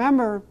I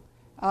remember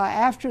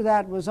after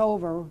that was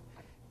over,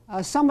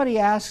 somebody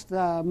asked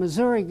the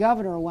Missouri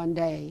governor one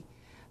day,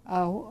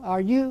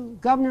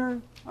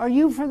 Governor, are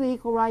you for the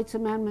Equal Rights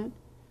Amendment?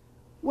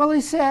 Well,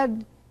 he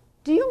said,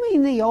 do you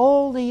mean the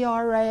old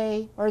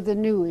ERA or the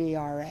new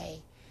ERA?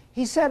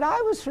 He said, I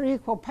was for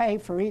equal pay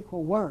for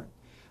equal work.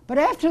 But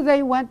after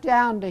they went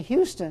down to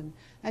Houston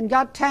and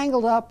got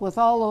tangled up with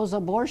all those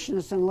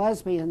abortionists and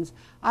lesbians,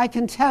 I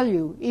can tell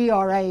you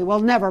ERA will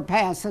never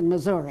pass in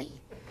Missouri.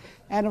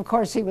 And of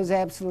course he was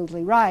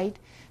absolutely right.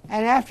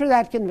 And after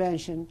that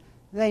convention,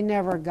 they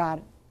never got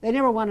it. They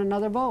never won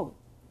another vote.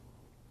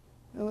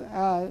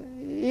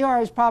 ERA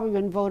has probably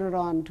been voted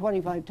on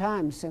 25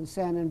 times since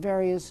then in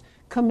various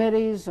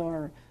committees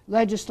or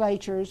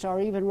legislatures or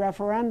even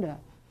referenda.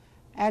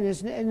 And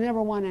it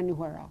never won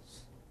anywhere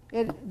else.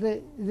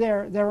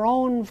 Their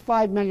own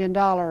 $5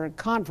 million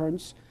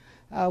conference,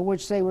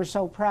 which they were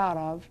so proud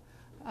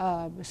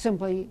of,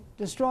 simply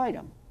destroyed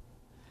them.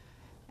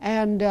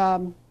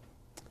 And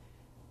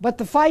but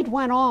the fight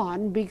went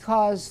on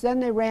because then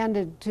they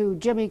ran to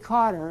Jimmy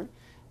Carter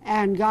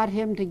and got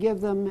him to give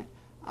them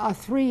a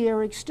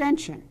 3-year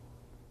extension.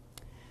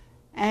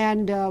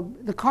 And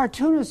the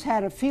cartoonists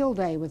had a field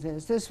day with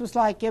this. This was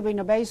like giving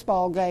a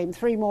baseball game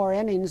 3 more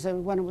innings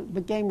when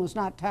the game was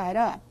not tied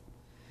up.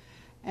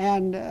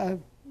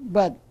 And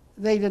but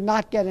they did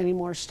not get any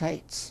more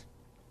states.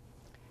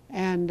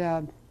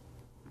 And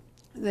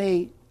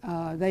they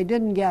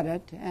didn't get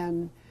it.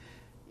 And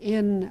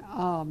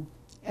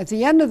at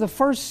the end of the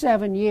first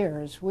 7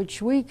 years,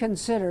 which we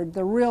considered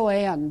the real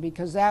end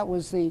because that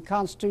was the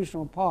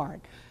constitutional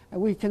part,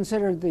 and we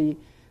considered the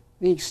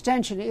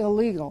extension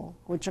illegal,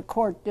 which a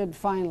court did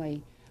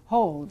finally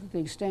hold. The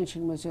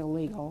extension was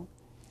illegal.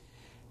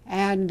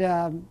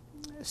 And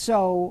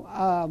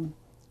so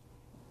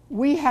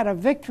we had a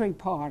victory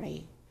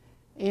party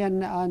in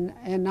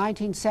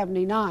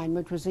 1979,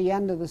 which was the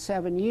end of the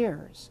 7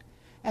 years.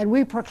 And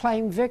we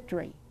proclaimed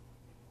victory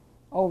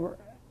over.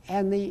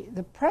 And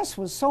the press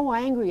was so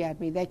angry at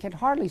me, they could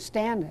hardly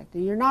stand it.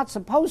 You're not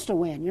supposed to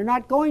win. You're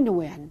not going to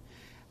win.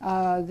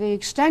 The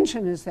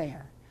extension is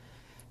there.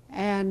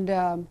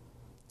 And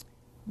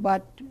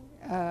but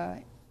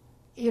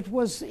it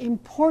was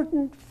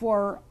important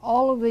for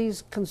all of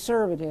these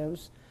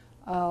conservatives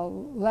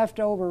left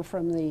over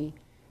from the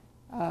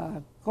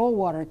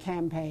Goldwater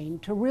campaign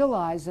to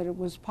realize that it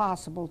was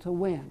possible to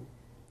win.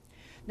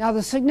 Now,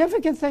 the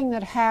significant thing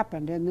that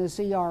happened in this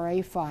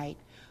ERA fight,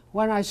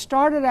 when I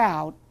started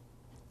out,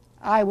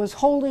 I was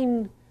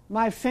holding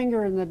my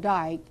finger in the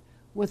dike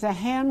with a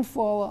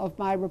handful of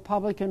my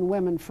Republican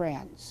women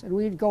friends, and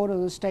we'd go to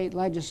the state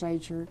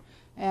legislature,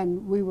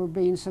 and we were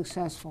being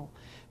successful.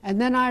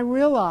 And then I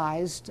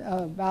realized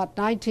about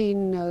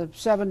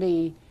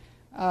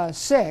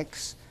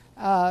 1976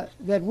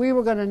 that we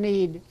were going to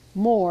need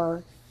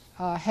more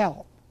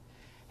help.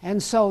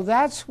 And so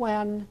that's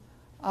when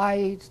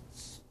I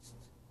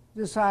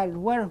decided,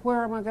 where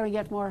am I going to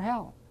get more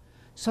help?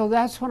 So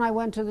that's when I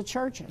went to the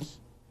churches,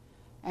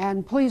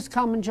 and please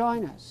come and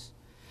join us.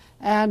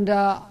 And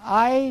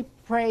I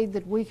prayed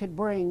that we could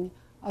bring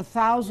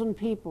 1,000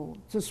 people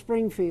to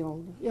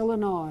Springfield,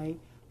 Illinois,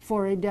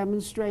 for a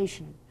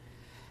demonstration.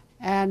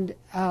 And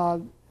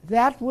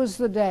that was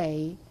the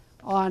day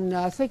on,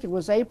 I think it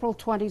was April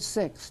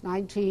 26,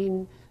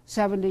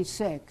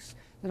 1976,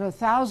 that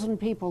 1,000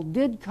 people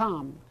did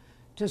come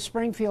to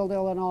Springfield,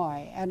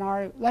 Illinois, and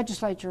our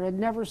legislature had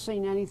never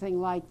seen anything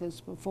like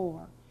this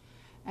before.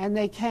 And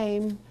they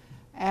came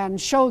and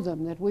showed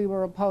them that we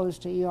were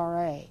opposed to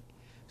ERA.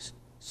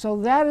 So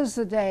that is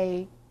the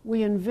day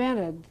we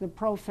invented the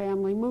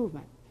pro-family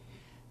movement.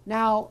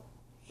 Now,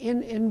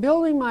 in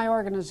building my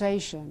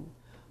organization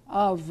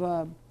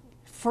of,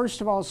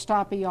 first of all,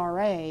 Stop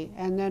ERA,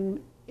 and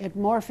then it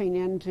morphing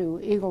into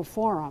Eagle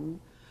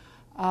Forum,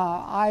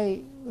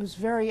 I was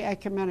very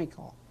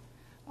ecumenical.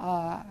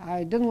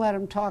 I didn't let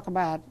them talk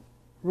about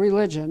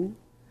religion.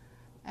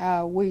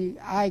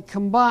 I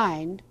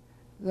combined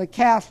the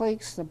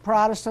Catholics, the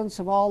Protestants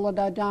of all the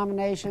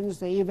denominations,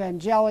 the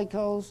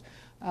evangelicals,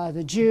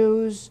 the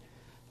Jews,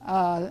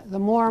 the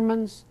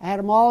Mormons. I had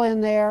them all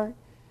in there.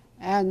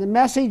 And the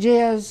message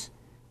is,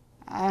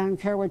 I don't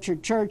care what your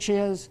church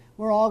is,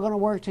 we're all going to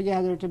work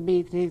together to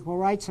beat the Equal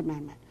Rights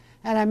Amendment.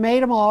 And I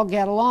made them all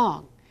get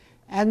along.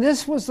 And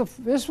this was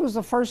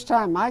the first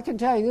time, I can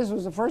tell you, this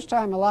was the first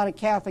time a lot of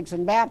Catholics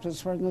and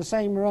Baptists were in the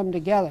same room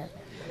together.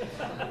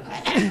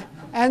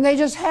 And they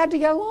just had to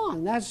get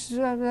along. That's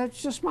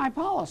just my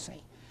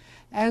policy.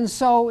 And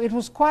so it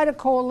was quite a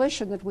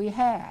coalition that we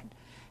had.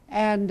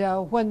 And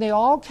when they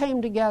all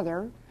came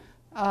together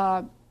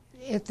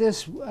at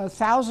this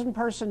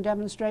 1,000-person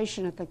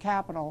demonstration at the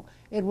Capitol,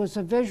 it was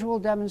a visual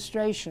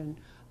demonstration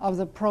of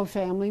the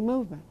pro-family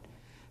movement.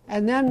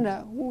 And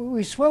then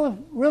we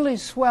really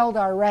swelled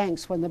our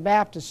ranks when the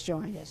Baptists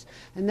joined us.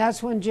 And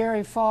that's when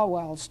Jerry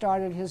Falwell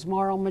started his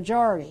Moral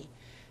Majority.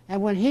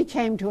 And when he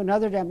came to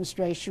another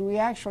demonstration, we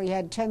actually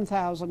had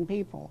 10,000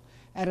 people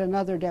at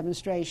another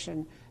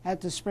demonstration at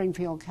the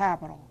Springfield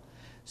Capitol.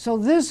 So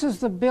this is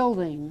the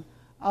building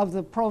of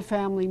the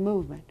pro-family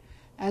movement.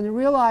 And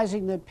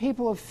realizing that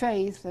people of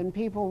faith and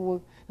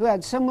people who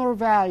had similar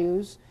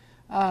values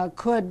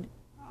could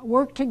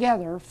work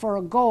together for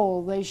a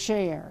goal they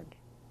shared.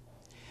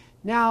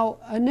 Now,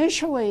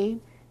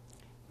 initially,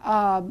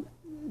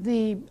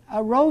 the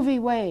Roe v.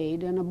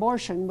 Wade and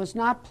abortion was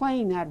not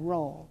playing that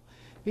role,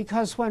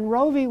 because when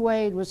Roe v.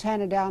 Wade was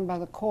handed down by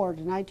the court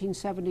in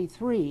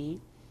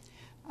 1973,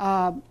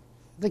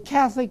 the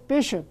Catholic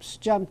bishops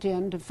jumped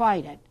in to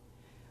fight it.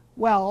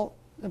 Well,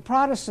 the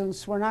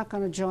Protestants were not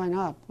going to join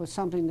up with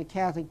something the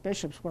Catholic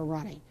bishops were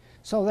running,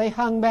 so they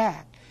hung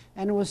back.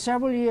 And it was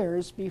several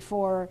years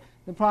before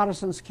the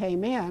Protestants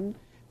came in.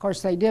 Of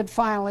course, they did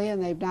finally,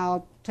 and they've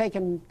now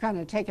kind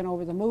of taken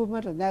over the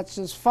movement, and that's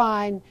just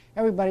fine.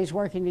 Everybody's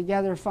working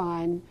together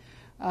fine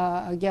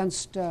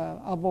against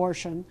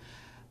abortion.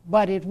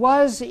 But it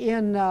was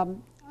in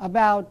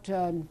about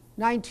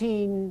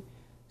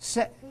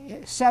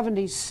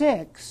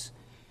 1976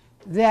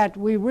 that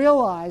we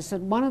realized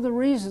that one of the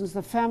reasons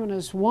the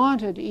feminists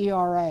wanted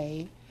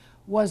ERA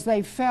was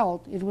they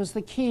felt it was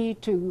the key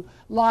to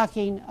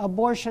locking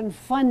abortion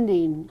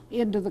funding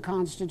into the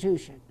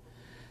Constitution.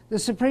 The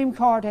Supreme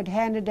Court had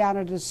handed down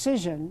a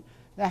decision,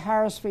 the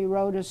Harris v.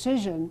 Roe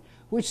decision,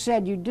 which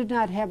said you did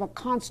not have a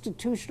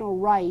constitutional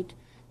right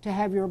to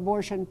have your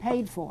abortion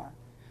paid for.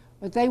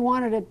 But they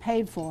wanted it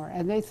paid for,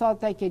 and they thought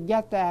they could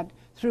get that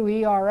through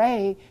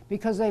ERA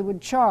because they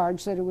would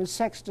charge that it was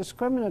sex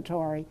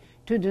discriminatory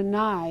to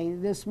deny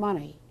this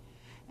money.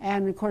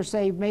 And of course,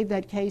 they've made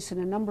that case in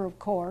a number of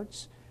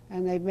courts,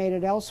 and they've made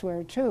it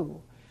elsewhere too.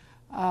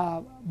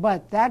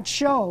 But that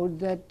showed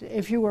that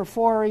if you were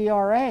for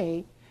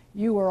ERA,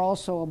 you were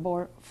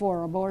also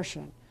for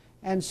abortion.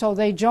 And so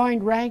they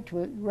joined ranked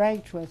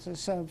with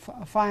us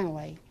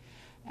finally.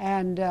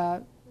 And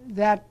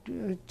that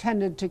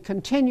tended to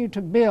continue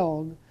to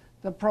build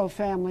the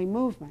pro-family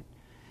movement.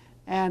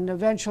 And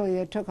eventually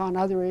it took on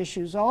other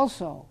issues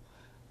also.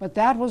 But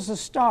that was the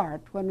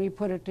start when we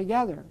put it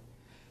together.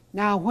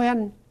 Now,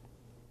 when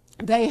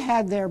they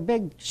had their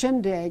big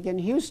shindig in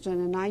Houston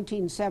in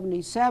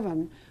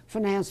 1977,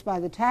 financed by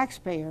the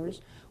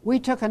taxpayers, we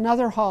took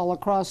another hall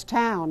across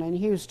town in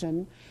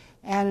Houston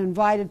and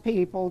invited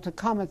people to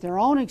come at their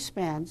own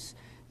expense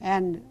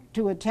and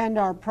to attend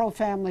our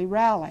pro-family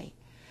rally.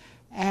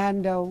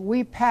 And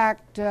we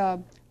packed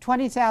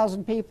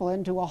 20,000 people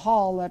into a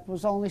hall that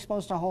was only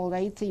supposed to hold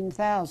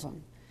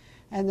 18,000.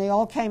 And they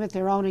all came at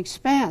their own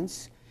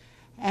expense.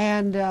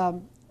 And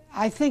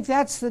I think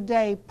that's the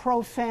day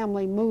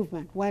pro-family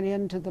movement went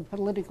into the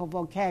political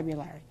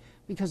vocabulary,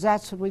 because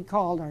that's what we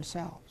called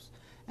ourselves.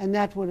 And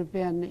that would have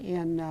been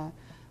in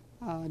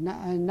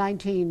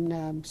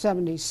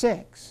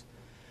 1976.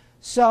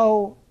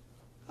 So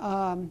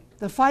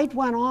the fight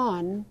went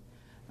on,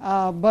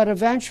 but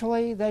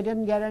eventually they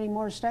didn't get any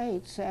more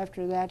states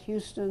after that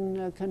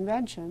Houston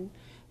convention,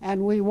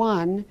 and we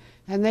won,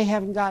 and they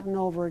haven't gotten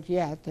over it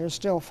yet. They're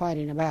still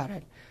fighting about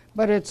it.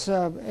 But it's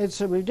a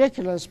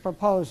ridiculous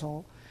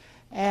proposal,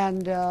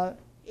 and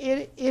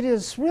it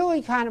is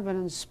really kind of an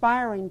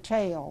inspiring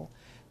tale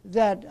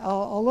that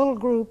a little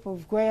group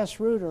of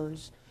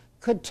grassrooters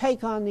could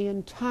take on the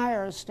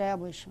entire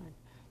establishment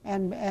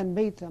and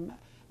beat them.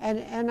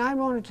 And I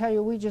want to tell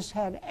you, we just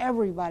had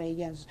everybody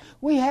against us.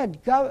 We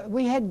had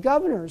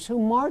governors who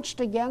marched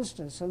against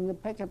us in the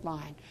picket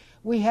line.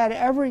 We had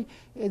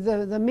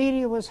the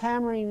media was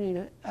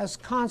hammering us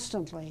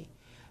constantly,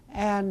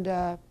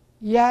 and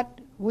yet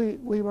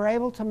we were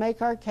able to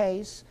make our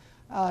case,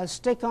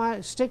 stick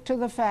to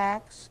the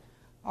facts,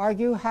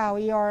 argue how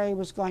ERA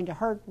was going to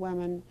hurt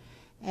women,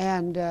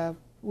 and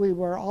we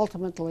were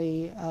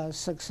ultimately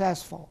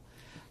successful.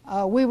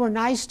 We were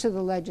nice to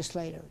the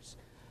legislators.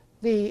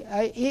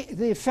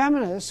 The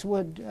feminists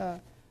would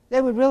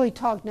really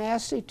talk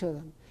nasty to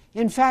them.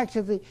 In fact,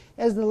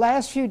 as the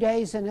last few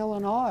days in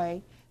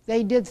Illinois,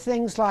 they did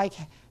things like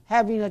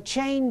having a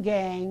chain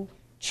gang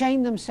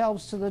chain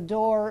themselves to the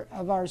door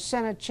of our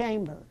Senate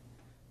chamber.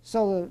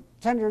 So the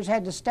senators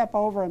had to step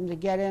over them to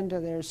get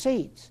into their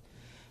seats.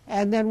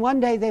 And then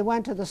one day they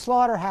went to the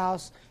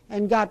slaughterhouse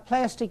and got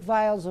plastic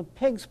vials of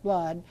pig's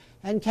blood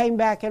and came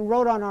back and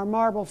wrote on our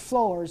marble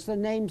floors the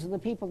names of the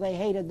people they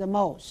hated the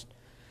most.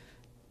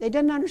 They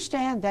didn't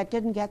understand that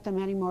didn't get them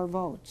any more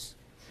votes.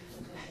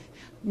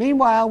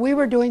 Meanwhile, we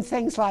were doing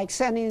things like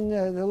sending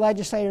the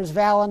legislators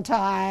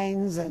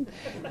valentines and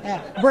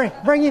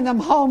bringing them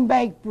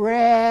home-baked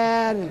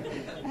bread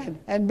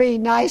and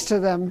being nice to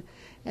them,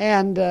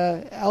 and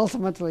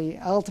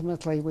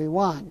ultimately we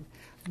won.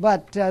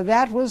 But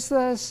that was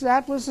the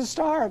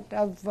start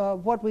of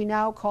what we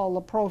now call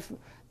the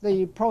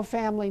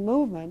pro-family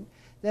movement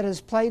that has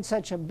played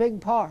such a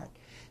big part.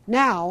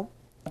 Now,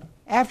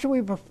 after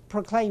we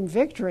proclaimed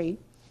victory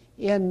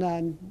in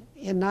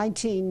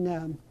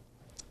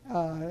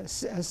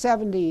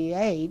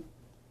 1978,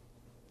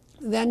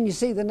 then you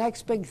see the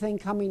next big thing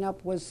coming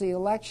up was the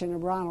election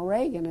of Ronald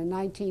Reagan in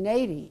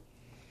 1980.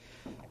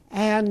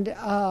 And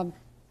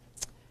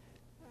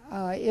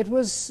it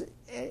was,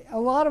 a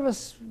lot of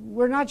us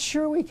were not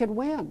sure we could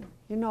win.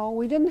 You know,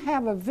 we didn't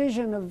have a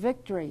vision of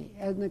victory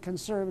in the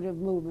conservative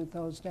movement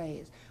those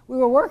days. We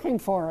were working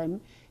for him.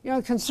 You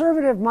know,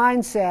 conservative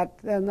mindset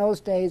in those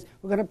days,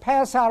 we're going to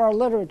pass out our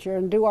literature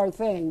and do our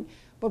thing,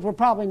 but we're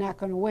probably not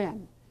going to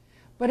win.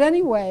 But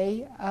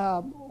anyway,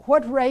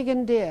 what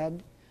Reagan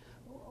did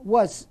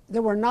was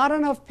there were not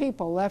enough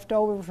people left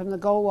over from the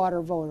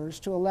Goldwater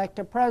voters to elect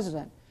a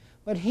president,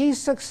 but he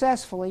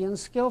successfully and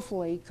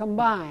skillfully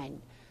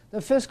combined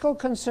the fiscal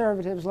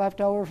conservatives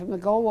left over from the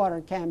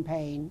Goldwater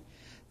campaign,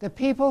 the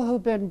people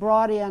who've been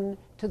brought in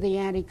to the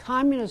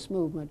anti-communist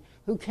movement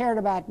who cared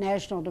about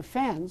national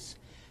defense,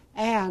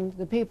 and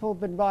the people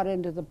who've been brought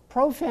into the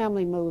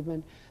pro-family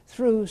movement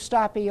through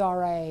Stop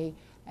ERA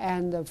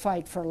and the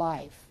Fight for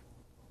Life.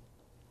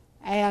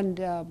 And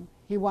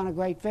he won a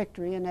great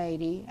victory in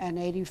 80 and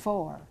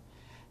 84.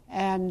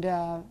 And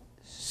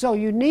so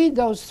you need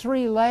those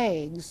three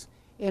legs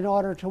in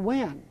order to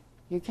win.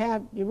 You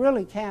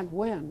really can't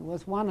win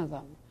with one of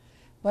them.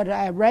 But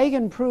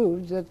Reagan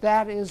proved that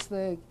that is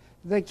the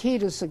key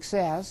to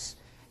success,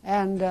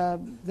 and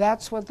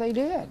that's what they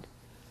did.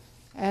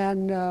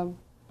 And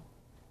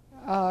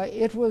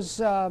it was,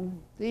 the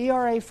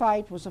ERA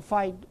fight was a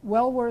fight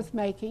well worth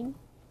making.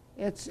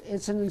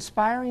 It's an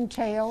inspiring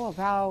tale of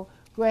how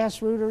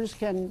grassrooters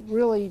can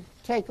really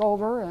take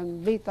over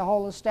and beat the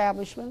whole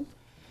establishment.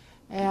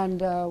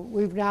 And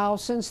we've now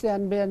since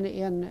then been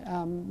in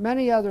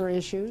many other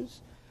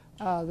issues.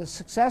 The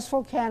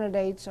successful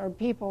candidates are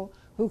people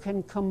who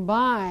can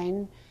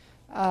combine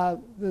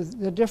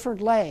the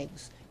different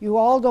legs.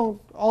 All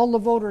the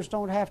voters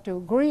don't have to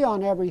agree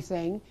on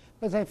everything,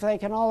 but if they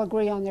can all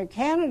agree on their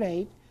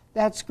candidate,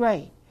 that's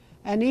great.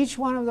 And each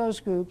one of those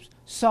groups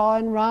saw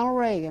in Ronald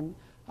Reagan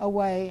a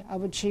way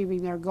of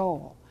achieving their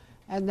goal.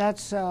 And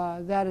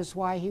that is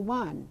why he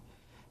won.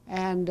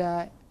 And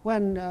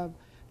when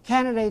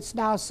candidates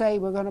now say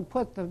we're going to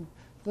put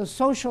the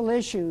social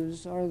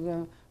issues or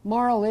the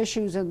moral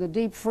issues in the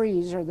deep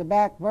freeze or the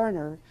back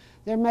burner,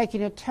 they're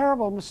making a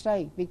terrible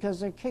mistake because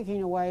they're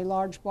kicking away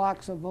large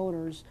blocks of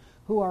voters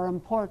who are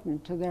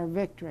important to their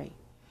victory.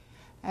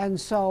 And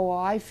so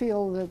I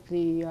feel that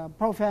the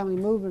pro-family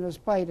movement has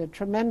played a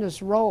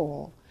tremendous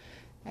role.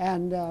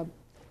 And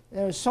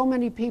there are so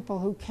many people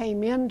who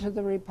came into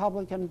the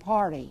Republican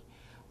Party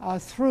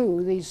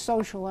through these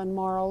social and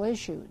moral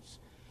issues.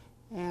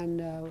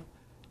 And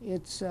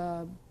it's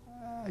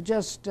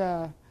just,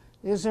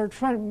 is there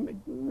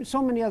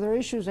so many other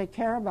issues they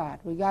care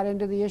about. We got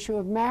into the issue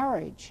of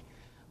marriage,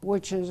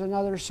 which is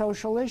another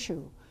social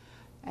issue.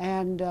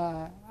 And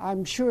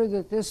I'm sure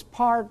that this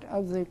part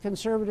of the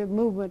conservative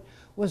movement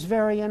was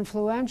very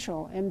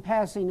influential in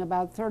passing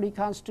about 30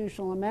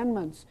 constitutional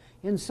amendments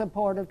in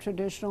support of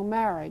traditional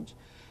marriage,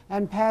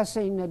 and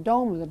passing the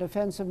DOMA, the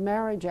Defense of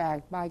Marriage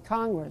Act, by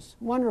Congress.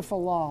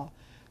 Wonderful law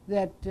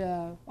that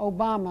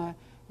Obama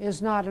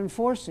is not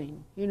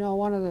enforcing. You know,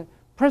 one of the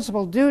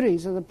principal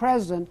duties of the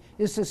president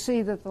is to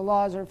see that the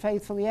laws are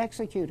faithfully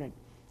executed.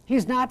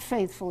 He's not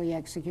faithfully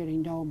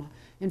executing DOMA.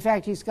 In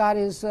fact, he's got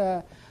his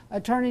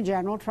Attorney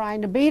General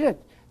trying to beat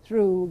it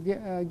through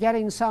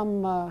getting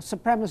some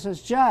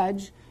supremacist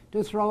judge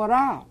to throw it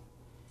out.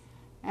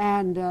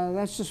 And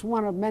that's just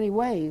one of many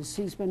ways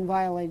he's been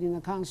violating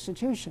the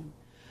Constitution.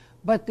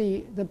 But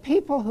the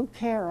people who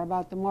care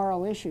about the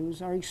moral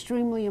issues are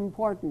extremely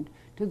important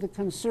to the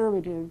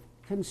conservative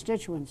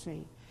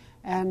constituency,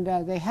 and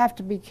they have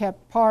to be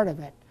kept part of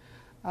it.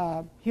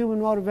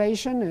 Human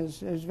motivation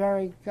is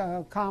very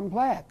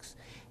complex,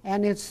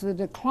 and it's the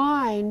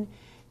decline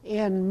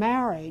in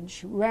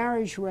marriage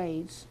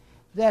rates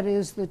that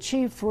is the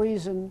chief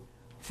reason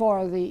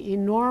for the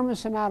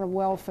enormous amount of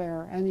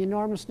welfare and the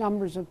enormous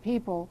numbers of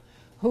people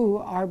who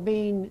are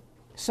being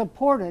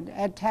supported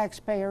at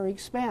taxpayer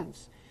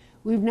expense.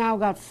 We've now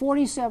got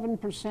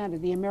 47%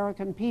 of the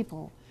American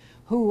people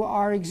who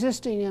are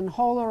existing in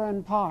whole or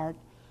in part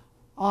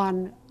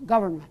on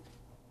government.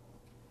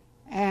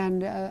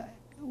 And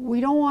we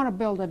don't want to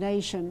build a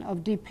nation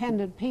of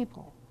dependent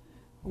people.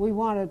 We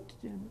want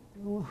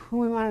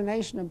a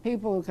nation of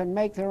people who can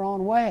make their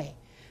own way.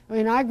 I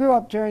mean, I grew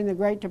up during the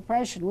Great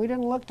Depression. We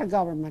didn't look to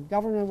government.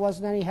 Government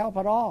wasn't any help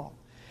at all.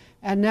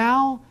 And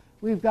now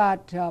we've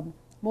got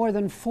more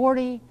than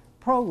 40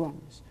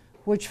 programs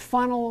which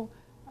funnel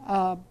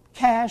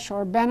cash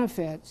or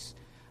benefits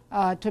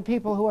to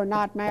people who are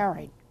not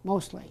married,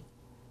 mostly.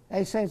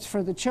 They say it's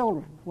for the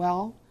children.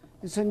 Well,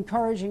 it's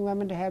encouraging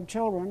women to have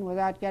children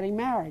without getting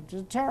married.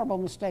 It's a terrible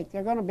mistake.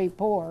 They're going to be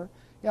poor.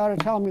 You ought to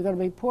tell them you're going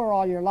to be poor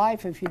all your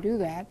life if you do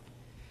that.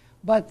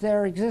 But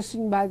they're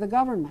existing by the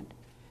government.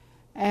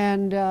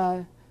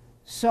 And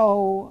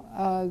so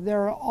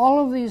there are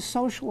all of these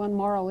social and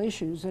moral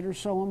issues that are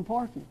so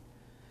important.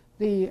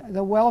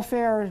 The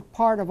welfare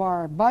part of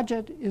our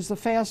budget is the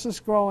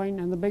fastest growing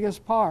and the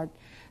biggest part.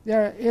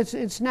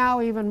 It's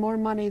now even more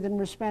money than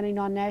we're spending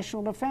on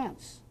national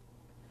defense.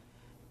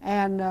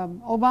 And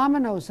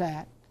Obama knows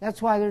that.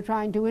 That's why they're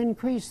trying to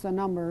increase the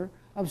number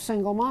of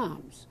single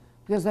moms,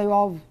 because they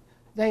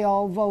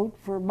all vote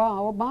for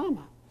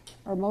Obama,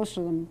 or most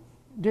of them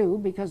do,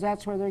 because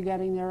that's where they're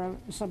getting their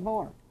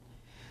support.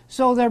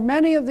 So there are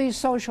many of these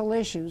social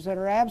issues that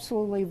are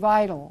absolutely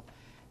vital,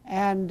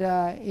 and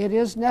it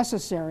is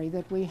necessary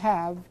that we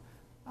have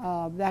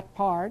that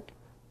part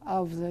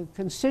of the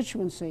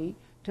constituency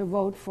to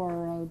vote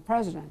for the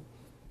president.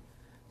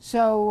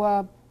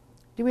 So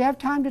do we have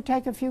time to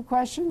take a few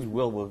questions? We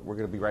will. We're going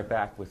to be right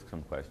back with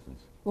some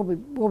questions. We'll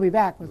be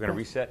back with We're going to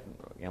reset,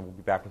 and we'll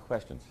be back with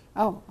questions.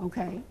 Oh,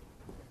 okay.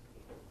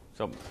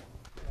 So